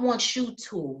 God wants you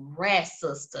to rest,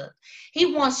 sister.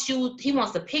 He wants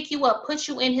to pick you up, put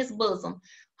you in his bosom,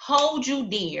 hold you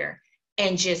dear,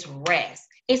 and just rest.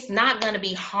 It's not going to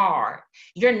be hard.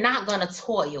 You're not going to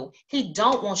toil. He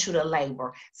don't want you to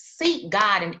labor. Seek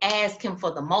God and ask him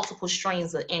for the multiple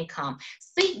streams of income.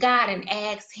 Seek God and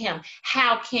ask him,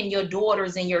 how can your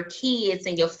daughters and your kids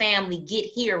and your family get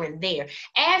here and there?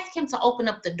 Ask him to open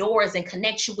up the doors and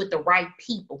connect you with the right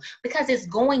people, because it's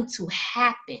going to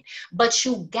happen. But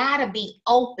you got to be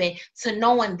open to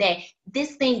knowing that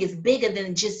this thing is bigger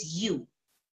than just you.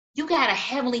 You got a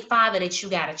heavenly Father that you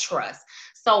got to trust.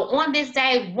 So on this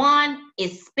day, one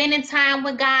is spending time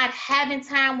with God, having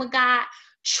time with God,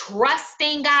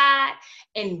 trusting God,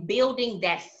 and building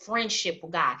that friendship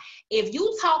with God. If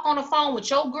you talk on the phone with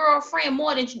your girlfriend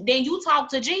more than you talk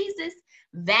to Jesus,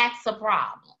 that's a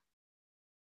problem.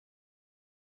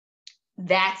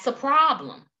 That's a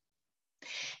problem.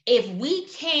 If we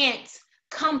can't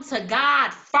come to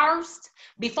God first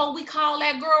before we call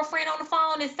that girlfriend on the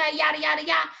phone and say yada, yada,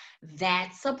 yada,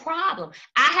 that's a problem.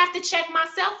 I have to check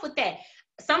myself with that.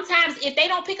 Sometimes if they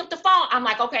don't pick up the phone, I'm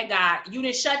like, okay, God, you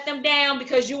didn't shut them down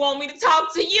because you want me to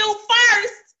talk to you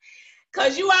first.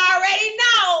 Because you already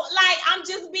know, like, I'm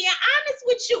just being honest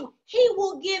with you. He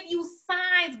will give you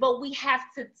signs, but we have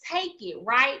to take it,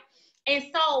 right? And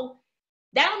so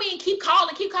that don't mean keep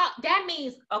calling. That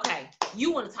means, okay,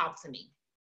 you want to talk to me.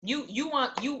 You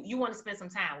want to spend some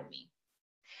time with me.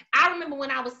 I remember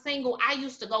when I was single, I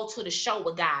used to go to the show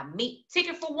with God, me,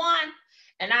 ticket for one,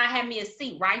 and I had me a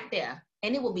seat right there.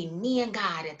 And it would be me and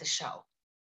God at the show.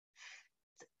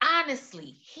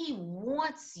 Honestly, he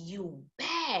wants you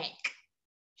back.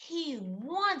 He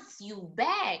wants you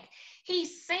back.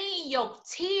 He's seen your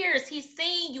tears. He's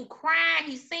seen you crying.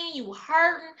 He's seen you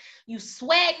hurting, you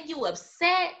sweating, you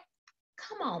upset.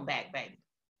 Come on back, baby.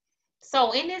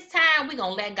 So in this time, we're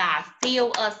going to let God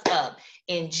fill us up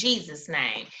in Jesus'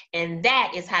 name. And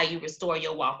that is how you restore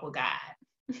your walk with God.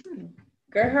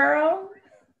 Girl.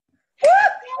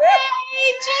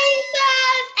 Hey,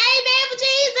 Jesus. Amen for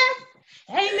Jesus.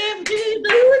 Amen for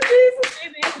Jesus.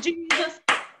 Amen for Jesus.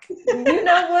 You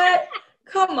know what?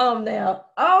 Come on now.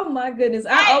 Oh my goodness.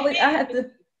 I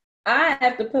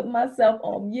have to put myself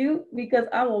on mute because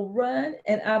I will run,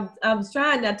 and I'm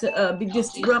trying not to be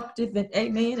disruptive, and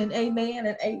amen and amen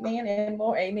and amen and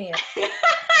more amen.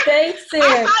 They said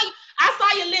I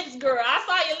saw your lips, girl. I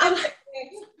saw your lips.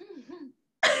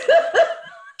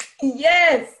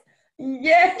 Yes.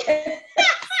 Yes.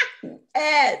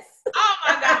 Yes. Oh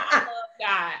my God. I love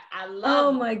God. I love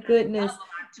Oh my goodness.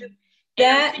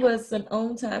 That was an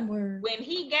on-time word. When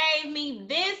he gave me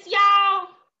this, y'all.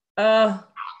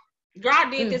 Girl, I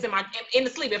did this in the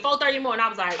sleep at 4:30 in the morning. I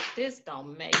was like, this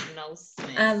don't make no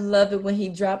sense. I love it when he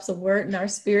drops a word in our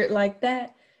spirit like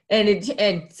that.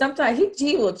 And sometimes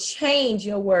he will change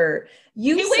your word.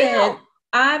 You said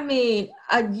I mean,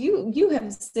 you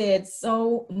have said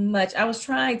so much. I was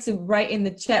trying to write in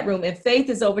the chat room, and Faith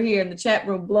is over here in the chat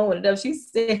room blowing it up. She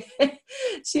said,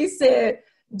 she said,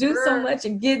 do so much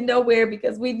and get nowhere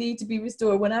because we need to be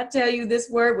restored. When I tell you this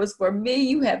word was for me,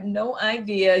 you have no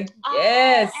idea.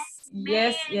 Yes,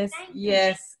 yes, yes,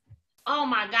 yes. Oh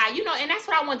my God, and that's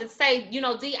what I wanted to say,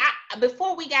 D,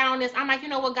 before we got on this, I'm like, you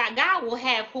know what, God will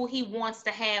have who he wants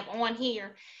to have on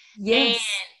here. Yes. And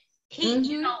he,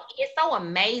 it's so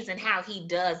amazing how he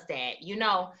does that,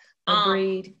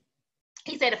 Agreed.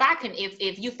 He said,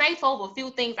 if you faithful over a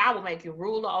few things, I will make you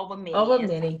ruler over many. Over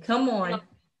many. Come on.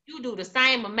 You do the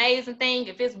same amazing thing.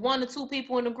 If it's 1 or 2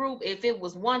 people in the group, if it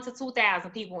was 1 to 2,000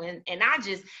 people, and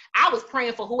I was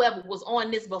praying for whoever was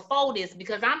on this before this,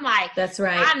 because I'm like, that's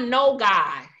right. I know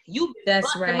God, you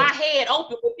that's right. my head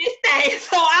open with this thing,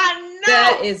 so I know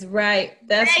that is right.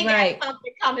 That's right. Got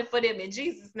something coming for them in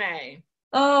Jesus' name.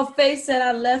 Oh, Faith said,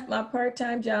 I left my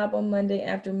part-time job on Monday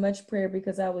after much prayer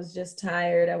because I was just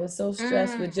tired. I was so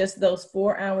stressed with just those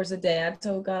 4 hours a day. I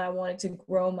told God I wanted to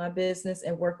grow my business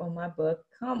and work on my book.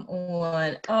 Come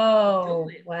on. Oh,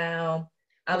 wow.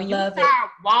 When you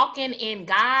start walking in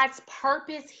God's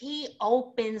purpose, he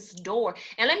opens door.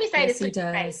 And let me say yes, this. He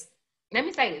does. Let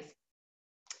me say this.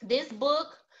 This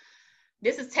book,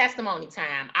 this is testimony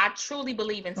time. I truly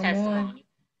believe in testimony.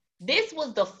 This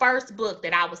was the first book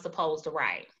that I was supposed to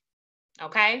write.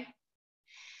 Okay.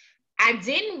 I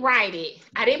didn't write it.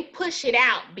 I didn't push it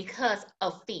out because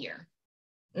of fear.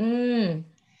 During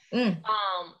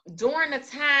the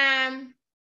time,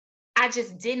 I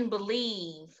just didn't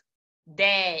believe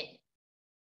that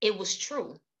it was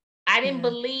true. I didn't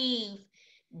believe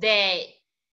that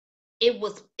it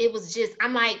was just,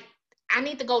 I'm like, I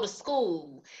need to go to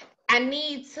school. I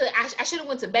should have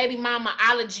went to baby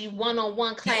mamaology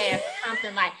 101 class or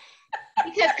something, like,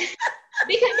 because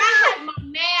I have my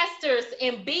master's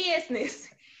in business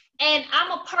and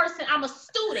I'm a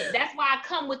student. That's why I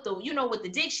come with with the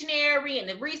dictionary and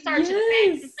the research and the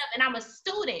facts and stuff, and I'm a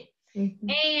student.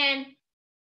 And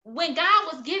when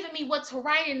God was giving me what to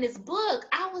write in this book,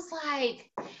 I was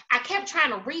like, I kept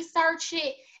trying to research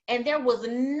it, and there was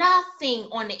nothing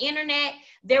on the internet.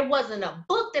 There wasn't a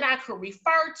book that I could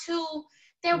refer to.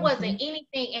 There wasn't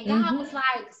anything. And God was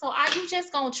like, so are you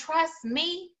just going to trust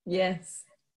me? Yes.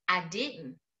 I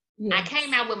didn't. Yes. I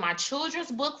came out with my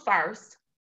children's book first,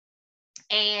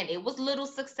 and it was little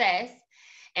success.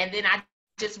 And then I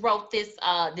just wrote this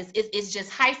it's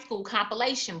just high school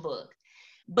compilation book.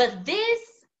 But this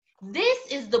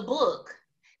is the book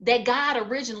that God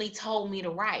originally told me to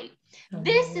write.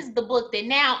 This is the book that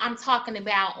now I'm talking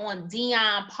about on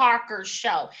DeYonne Parker's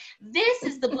show. This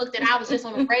is the book that I was just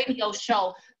on a radio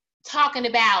show talking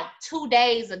about 2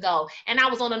 days ago. And I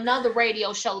was on another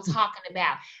radio show talking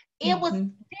about. It was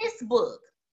this book.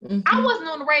 I wasn't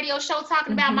on the radio show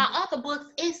talking about my other books.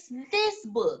 It's this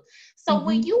book. So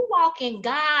when you walk in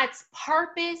God's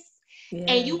purpose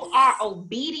and you are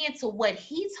obedient to what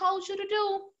he told you to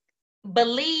do,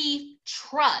 believe,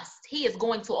 trust, he is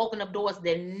going to open up doors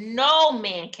that no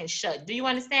man can shut. Do you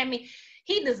understand me?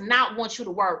 He does not want you to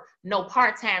work no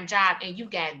part-time job and you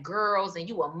got girls and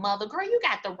you a mother. Girl, you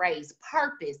got to raise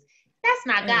purpose. That's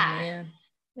not God.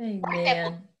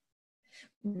 Amen.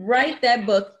 Write that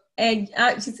book. And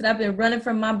she said, I've been running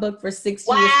from my book for 6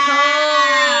 years.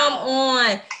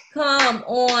 Come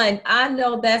on. I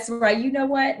know that's right. You know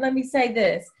what? Let me say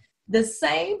this. The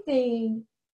same thing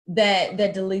that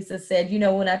DeLisa said,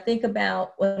 when I think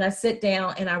about when I sit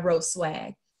down and I wrote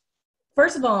SWAG.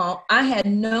 First of all, I had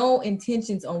no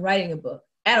intentions on writing a book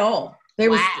at all.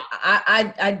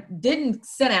 I didn't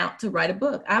set out to write a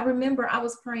book. I remember I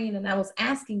was praying and I was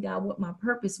asking God what my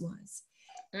purpose was.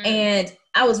 And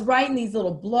I was writing these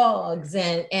little blogs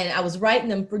and I was writing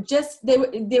them for they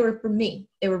were for me.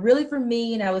 They were really for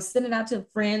me. And I was sending out to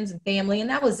friends and family, and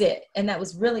that was it. And that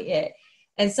was really it.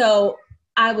 And so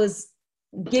I was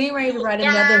getting ready to write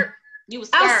another. I was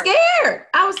scared.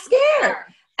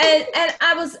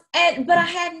 But I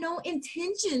had no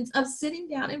intentions of sitting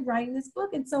down and writing this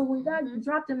book. And so when God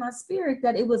dropped in my spirit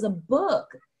that it was a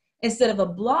book instead of a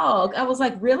blog, I was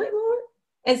like, really, Lord?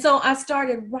 And so I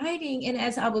started writing. And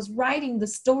as I was writing the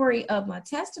story of my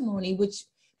testimony,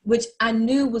 which I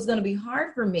knew was going to be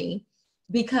hard for me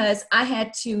because I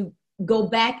had to go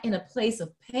back in a place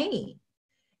of pain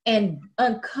and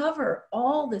uncover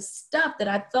all the stuff that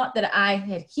I thought that I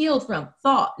had healed from.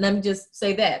 Let me just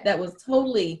say that was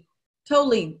totally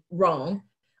wrong.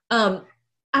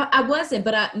 I wasn't,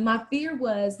 but my fear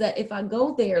was that if I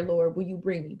go there, Lord, will you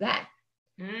bring me back?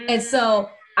 And so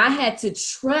I had to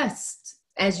trust,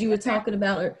 as you were talking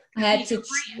about, I had to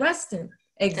trust him.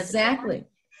 Exactly.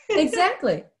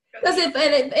 Because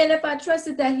if I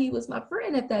trusted that he was my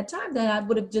friend at that time, then I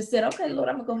would have just said, okay, Lord,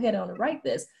 I'm gonna go ahead on and write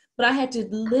this. But I had to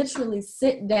literally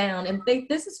sit down and think,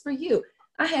 this is for you.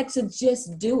 I had to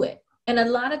just do it. And a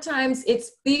lot of times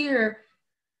it's fear,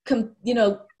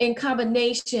 in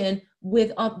combination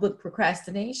with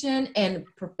procrastination and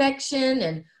perfection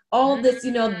and all of this,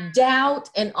 doubt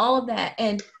and all of that.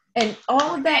 And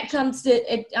all of that comes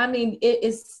to it. I mean,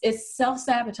 it's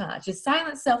self-sabotage. It's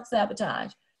silent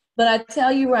self-sabotage. But I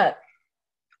tell you what,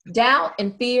 doubt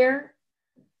and fear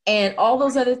and all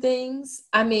those other things,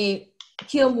 I mean,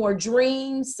 kill more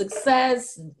dreams,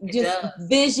 success, just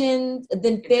vision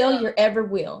than failure ever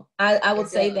will. I will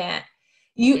say that.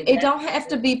 It don't have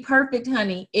to be perfect,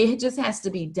 honey. It just has to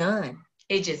be done.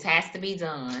 It just has to be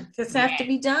done. Just have to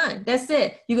be done. That's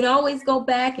it. You can always go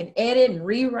back and edit and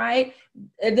rewrite.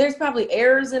 There's probably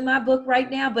errors in my book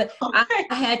right now, but I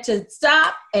had to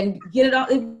stop and get it all.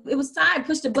 It was time.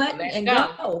 Push the button and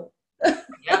go.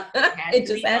 Yep, it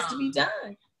just has to be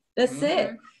done. That's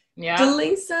it. Yeah.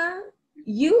 DeLisa,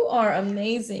 you are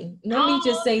amazing. Let me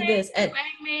just say this. And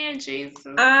amen, Jesus.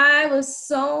 I was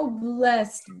so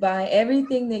blessed by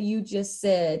everything that you just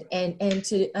said, and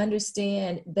to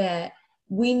understand that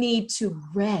we need to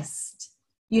rest,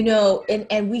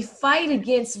 and we fight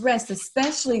against rest,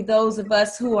 especially those of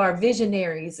us who are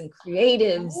visionaries and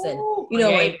creatives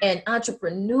and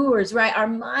entrepreneurs, right? Our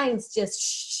minds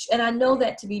just, and I know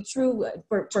that to be true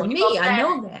for me. I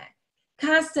know that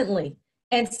constantly.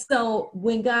 And so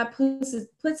when God puts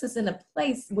us in a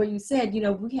place where you said,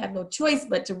 we have no choice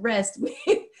but to rest,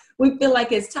 we feel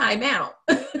like it's time out.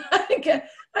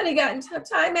 I done gotten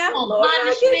time out. Lord,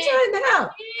 I get time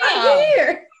out. I'm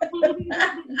here.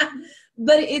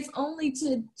 But it's only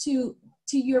to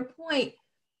your point.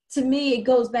 To me, it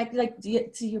goes back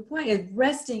to your point, is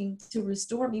resting to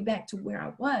restore me back to where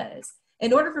I was.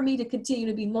 In order for me to continue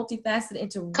to be multifaceted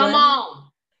and to run,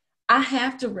 I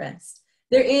have to rest.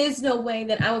 There is no way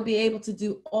that I would be able to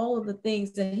do all of the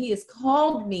things that he has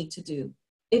called me to do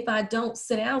if I don't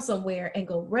sit down somewhere and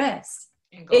go rest.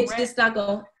 It's not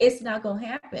going to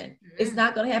happen. Mm-hmm. It's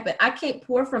not going to happen. I can't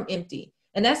pour from empty.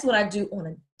 And that's what I do on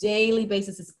a daily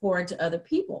basis, is pour into other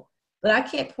people. But I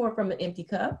can't pour from an empty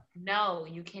cup. No,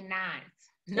 you cannot.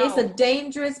 No. It's a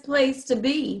dangerous place to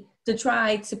be, to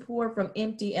try to pour from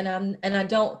empty. And I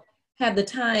don't have the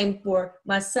time for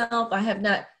myself. I have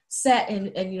not sat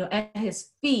and at his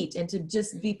feet and to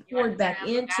just be poured back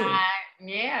into.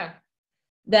 Yeah.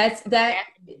 That's that.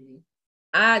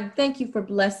 I thank you for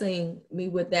blessing me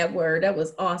with that word. That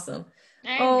was awesome.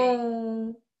 Amen.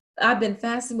 Oh, I've been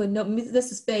fasting with no meat.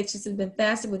 This is Faith. She's been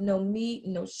fasting with no meat,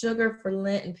 no sugar for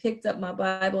Lent, and picked up my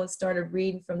Bible and started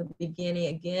reading from the beginning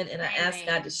again. And I asked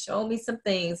God to show me some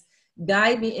things,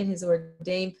 guide me in his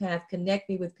ordained path, connect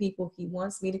me with people he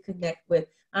wants me to connect with.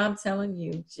 I'm telling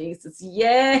you, Jesus.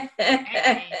 Yes.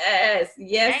 Amen.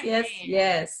 Yes. Amen.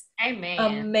 Yes. Amen.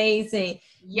 Amazing.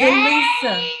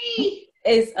 Yay!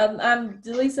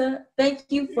 DeLisa, thank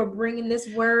you for bringing this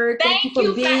word. Thank you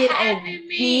for being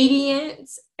obedient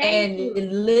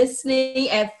and listening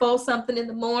at 4-something in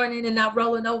the morning and not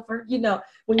rolling over,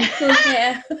 when you could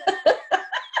have.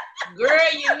 Girl,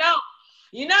 you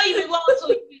be wanting to,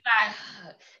 you be like,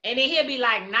 and then he'll be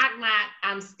like, knock, knock,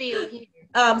 I'm still here.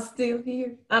 I'm still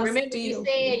here. Remember you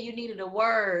said you needed a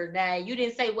word. Now, you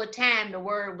didn't say what time the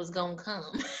word was going to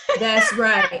come. That's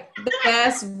right.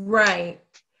 That's right.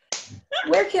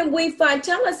 Where can we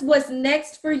tell us what's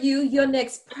next for you, your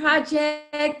next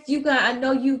project? I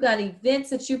know you got events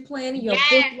that you're planning, your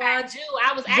book launch.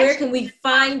 I do. Where can we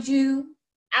find you?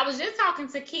 I was just talking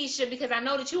to Keisha because I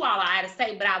know that you all are out of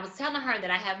state, but I was telling her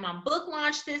that I have my book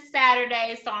launch this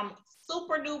Saturday, so I'm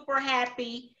super duper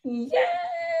happy. Yes.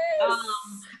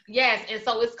 Yes, and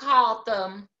so it's called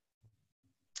the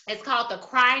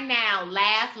Cry Now,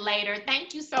 Laugh Later.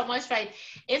 Thank you so much, Faith.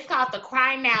 It's called the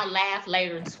Cry Now, Laugh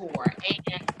Later Tour.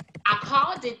 And I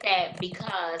called it that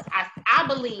because I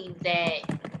believe that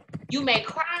you may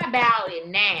cry about it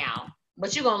now,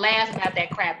 but you're going to laugh about that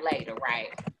crap later, right?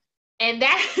 And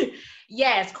that,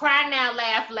 yes, Cry Now,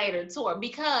 Laugh Later Tour.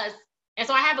 And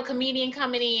so I have a comedian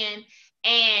coming in.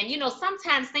 And,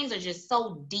 sometimes things are just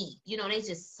so deep, they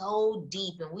just so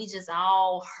deep and we just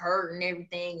all hurt and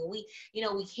everything. And we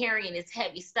carrying this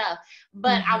heavy stuff,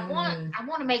 but I want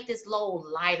to make this a little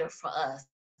lighter for us.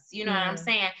 You know what I'm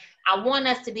saying? I want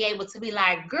us to be able to be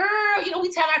like, girl,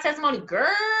 we tell our testimony, girl,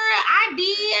 I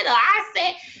did, or I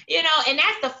said, and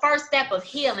that's the first step of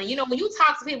healing. When you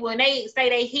talk to people and they say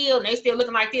they healed and they still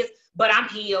looking like this, but I'm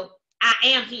healed. I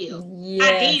am healed. Yes.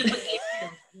 I did forget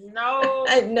you. No.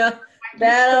 I know.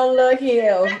 That don't look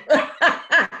healed.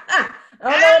 I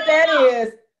don't know what that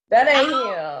is. That ain't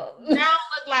healed. Now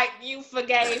look like you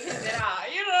forgave him at all.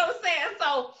 You know what I'm saying?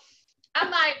 So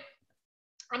I'm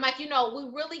like, you know, we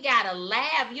really gotta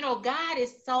laugh. You know, God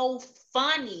is so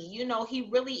funny. You know, he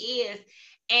really is.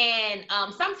 And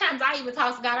sometimes I even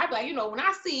talk to God. I be like, you know, when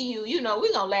I see you, you know,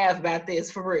 we're gonna laugh about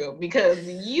this for real because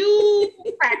you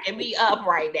cracking me up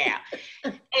right now.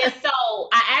 And so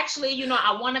I actually, you know,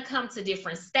 I want to come to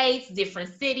different states,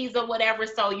 different cities or whatever.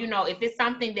 So, you know, if it's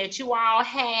something that you all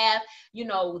have, you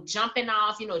know, jumping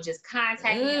off, you know, just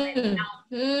contact me and let me know.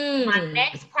 My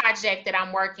next project that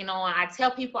I'm working on, I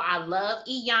tell people I love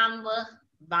Iyanla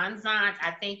Vanzant.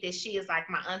 I think that she is like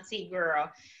my auntie girl.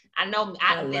 I know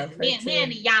I love her me too.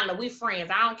 and Iyanla, we friends.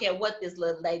 I don't care what this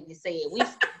little lady said. We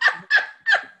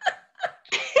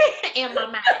in my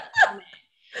mind.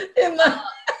 In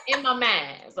my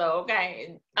mind. So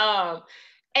okay.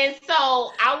 And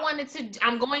so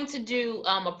I'm going to do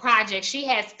a project. She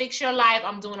has Fix Your Life.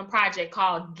 I'm doing a project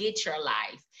called Get Your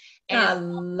Life. And I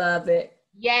love it.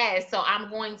 yes, so I'm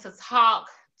going to talk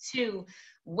to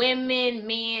women,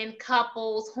 men,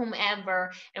 couples,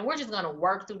 whomever, and we're just going to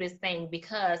work through this thing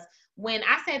because when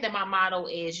I said that my motto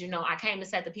is, you know, I came to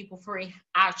set the people free,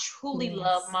 I truly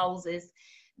love Moses.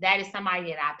 That is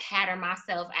somebody that I pattern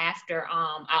myself after.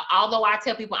 Although I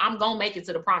tell people I'm gonna make it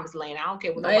to the promised land. I don't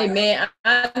care what nobody. Hey man,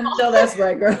 I know that's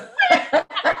right, girl. I'm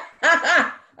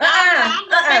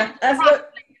gonna make it to the promised land.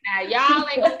 Now y'all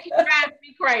ain't gonna keep driving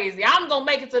me crazy. I'm gonna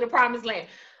make it to the promised land.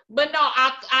 But no,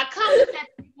 I come to set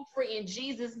people free in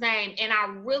Jesus' name, and I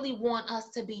really want us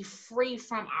to be free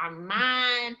from our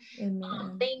mind,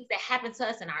 things that happened to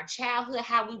us in our childhood,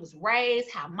 how we was raised,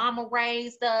 how mama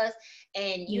raised us,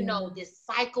 and you know, this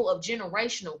cycle of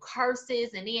generational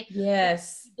curses, and then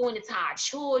doing it to our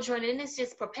children, and it's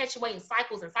just perpetuating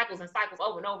cycles and cycles and cycles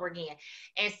over and over again.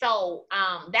 And so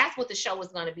that's what the show is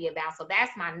going to be about. So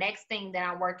that's my next thing that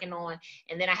I'm working on,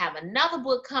 and then I have another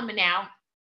book coming out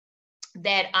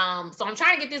that so I'm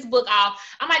trying to get this book off.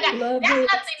 Oh my God, that's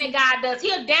another thing that God does.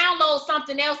 He'll download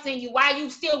something else in you while you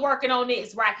still working on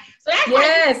this, right? So that's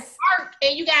why you work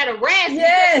and you gotta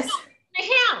rest to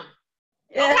him.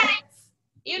 Okay.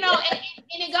 You know, and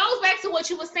it goes back to what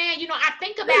you were saying. You know, I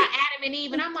think about Adam and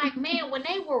Eve, and I'm like, man, when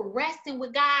they were resting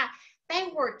with God, they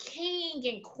were king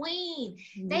and queen.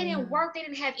 They didn't work, they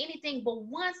didn't have anything. But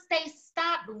once they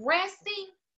stopped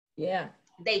resting,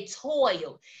 they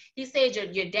toiled. He said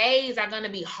your days are going to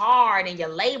be hard and your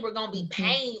labor going to be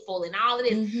painful and all of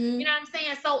this. You know what I'm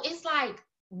saying? So it's like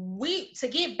to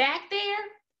get back there,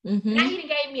 now he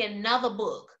gave me another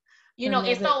book. You know,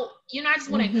 and so, you know, I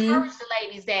just want to encourage the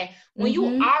ladies that when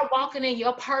you are walking in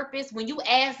your purpose, when you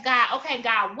ask God, okay,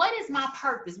 God, what is my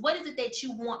purpose? What is it that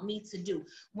you want me to do?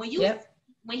 When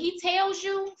he tells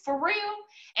you for real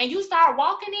and you start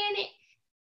walking in it,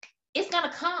 it's going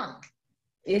to come.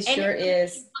 It sure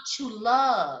is. What you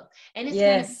love, and it's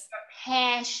going to be your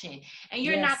passion, and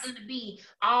you're not going to be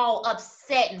all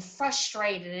upset and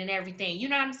frustrated and everything. You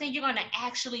know what I'm saying? You're going to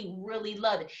actually really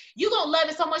love it. You're going to love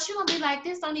it so much, you're going to be like,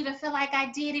 this don't even feel like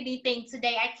I did anything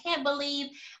today. I can't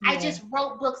believe I just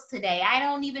wrote books today. I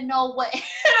don't even know what, you know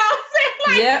what I'm saying?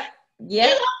 Like, you're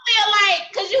going to feel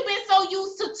like, because you've been so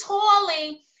used to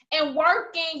toiling and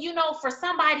working, you know, for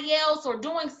somebody else or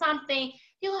doing something,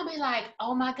 you're going to be like,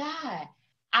 oh my God,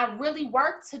 I really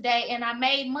worked today and I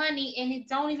made money and it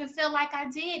don't even feel like I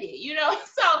did it, you know?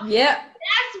 So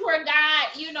that's where God,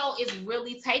 you know, is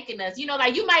really taking us. You know,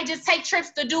 like you might just take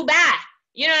trips to Dubai.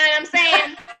 You know what I'm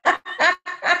saying? You know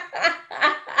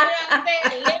what I'm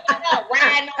saying? Living up,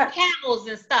 riding on camels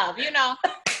and stuff, you know?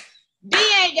 D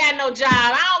ain't got no job.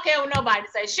 I don't care what nobody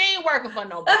say. She ain't working for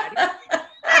nobody.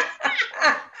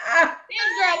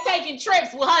 This girl taking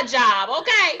trips with her job,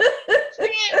 okay? She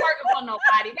ain't working for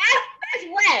nobody. That's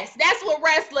rest. That's what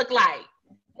rest look like.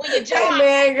 When your job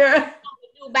man, girl.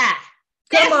 Dubai.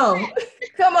 Come on.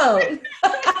 Come on.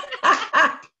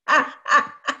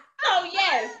 So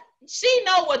yes, she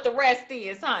know what the rest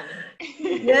is, honey.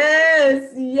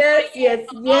 Yes.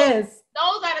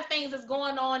 Those are the things that's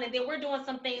going on, and then we're doing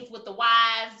some things with the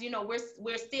wives. You know,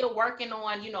 we're still working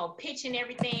on, you know, pitching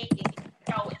everything and getting the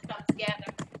show and stuff together.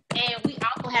 And we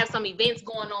also have some events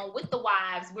going on with the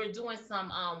wives. We're doing some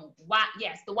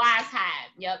the Wives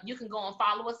Hive. Yep, you can go and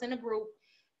follow us in the group,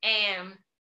 and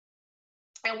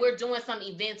we're doing some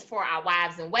events for our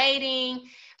wives in waiting.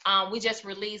 We just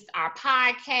released our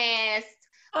podcast.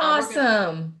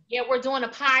 Awesome. We're doing a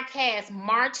podcast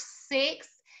March 6th.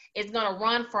 It's going to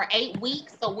run for 8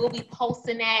 weeks. So we'll be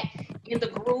posting that in the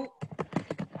group.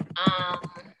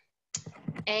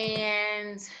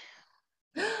 And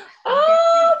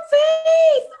Oh,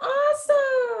 Faith,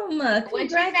 awesome. What'd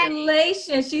she say?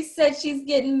 Congratulations. She said she's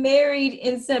getting married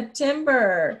in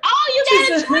September. Oh, you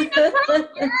gotta join the group,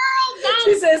 girl.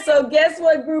 She said, so guess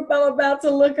what group I'm about to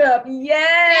look up?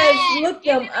 Yes, look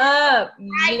them up.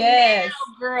 Right Yes. now,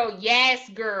 girl. Yes,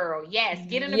 girl. Yes,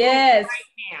 get in the Yes. group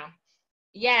right now.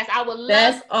 Yes, I would love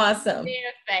That's awesome.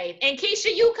 Their Faith. And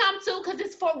Keisha, you come too, because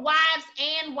it's for wives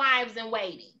and wives in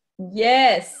waiting.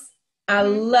 Yes. I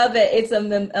love it. It's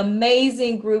an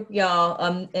amazing group, y'all.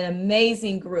 An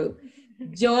amazing group.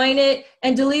 Join it.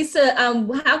 And DeLisa,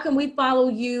 how can we follow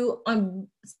you on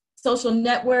social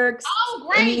networks? Oh,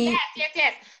 great.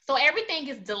 Yes. So everything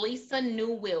is DeLisa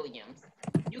New Williams.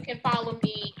 You can follow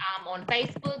me on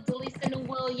Facebook, DeLisa New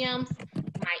Williams.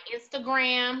 My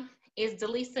Instagram is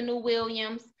DeLisa New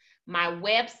Williams. My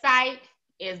website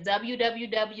is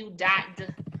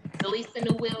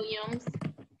www.DeLisaNewWilliams.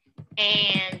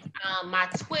 And my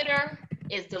Twitter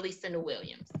is DeLisa New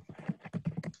Williams.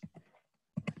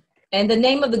 And the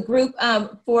name of the group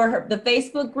for the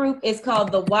Facebook group is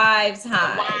called The Wives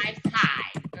Hive. The Wives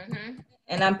Hive. Mm-hmm.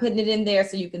 And I'm putting it in there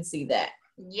so you can see that.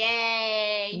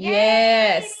 Yay.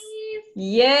 Yes.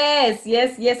 Yes.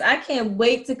 I can't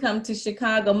wait to come to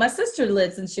Chicago. My sister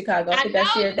lives in Chicago. I think I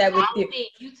shared that with you.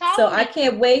 So I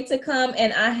can't wait to come,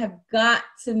 and I have got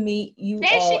to meet you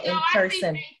all in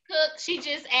person. Cook. She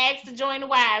just asked to join the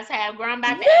Wives Hive. Girl, I'm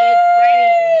about to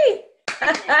add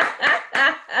right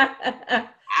in.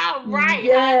 All right.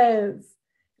 Yes.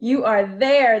 You are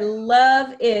there.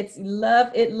 Love it.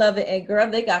 And girl,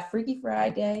 they got Freaky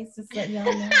Fridays. Just letting y'all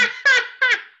know.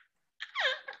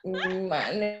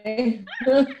 My name.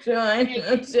 I'm trying. You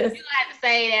have to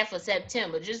say that for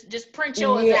September. Just print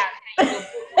yours out.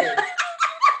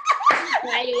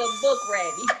 Have your book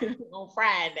ready on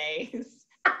Fridays.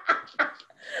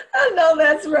 I know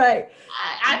that's right.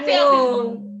 I tell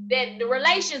people that the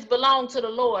relations belong to the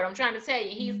Lord. I'm trying to tell you,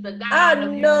 He's the God. I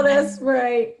know that's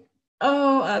right.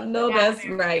 Oh, I know that's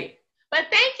right. But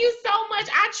thank you so much.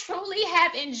 I truly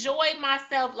have enjoyed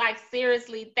myself. Like,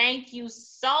 seriously, thank you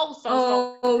so much.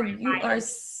 Oh, you are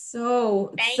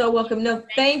so welcome. No,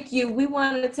 thank you. We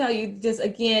wanted to tell you just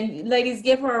again, ladies,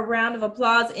 give her a round of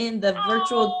applause in the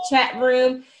virtual chat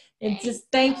room. And just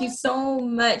thank you so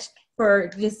much for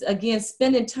just, again,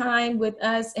 spending time with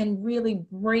us and really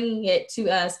bringing it to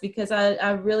us, because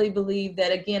I really believe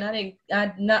that, again,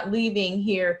 I'm not leaving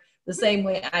here the same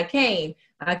way I came.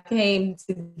 I came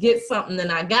to get something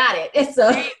and I got it. And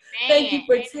so thank you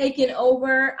for taking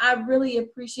over. I really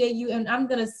appreciate you. And I'm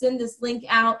going to send this link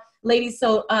out, ladies.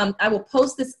 So I will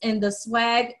post this in the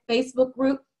SWAG Facebook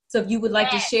group. So if you would like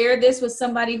to share this with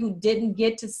somebody who didn't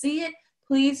get to see it,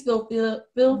 please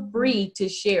feel free to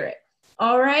share it.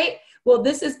 All right. Well,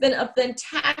 this has been a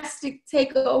fantastic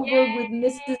takeover with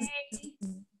Mrs.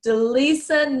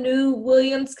 DeLisa New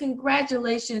Williams.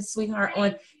 Congratulations, sweetheart,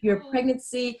 on your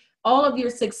pregnancy, all of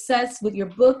your success with your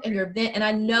book and your event. And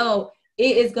I know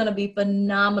it is going to be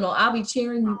phenomenal. I'll be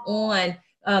cheering you on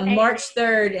March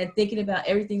 3rd and thinking about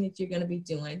everything that you're going to be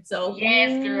doing. So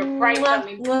yes, girl, pray for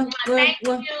me.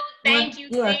 Thank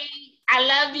you. I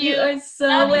love you. You are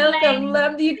so welcome.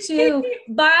 Love you too.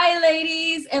 Bye,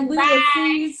 ladies, and we will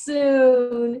see you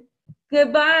soon.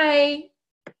 Goodbye.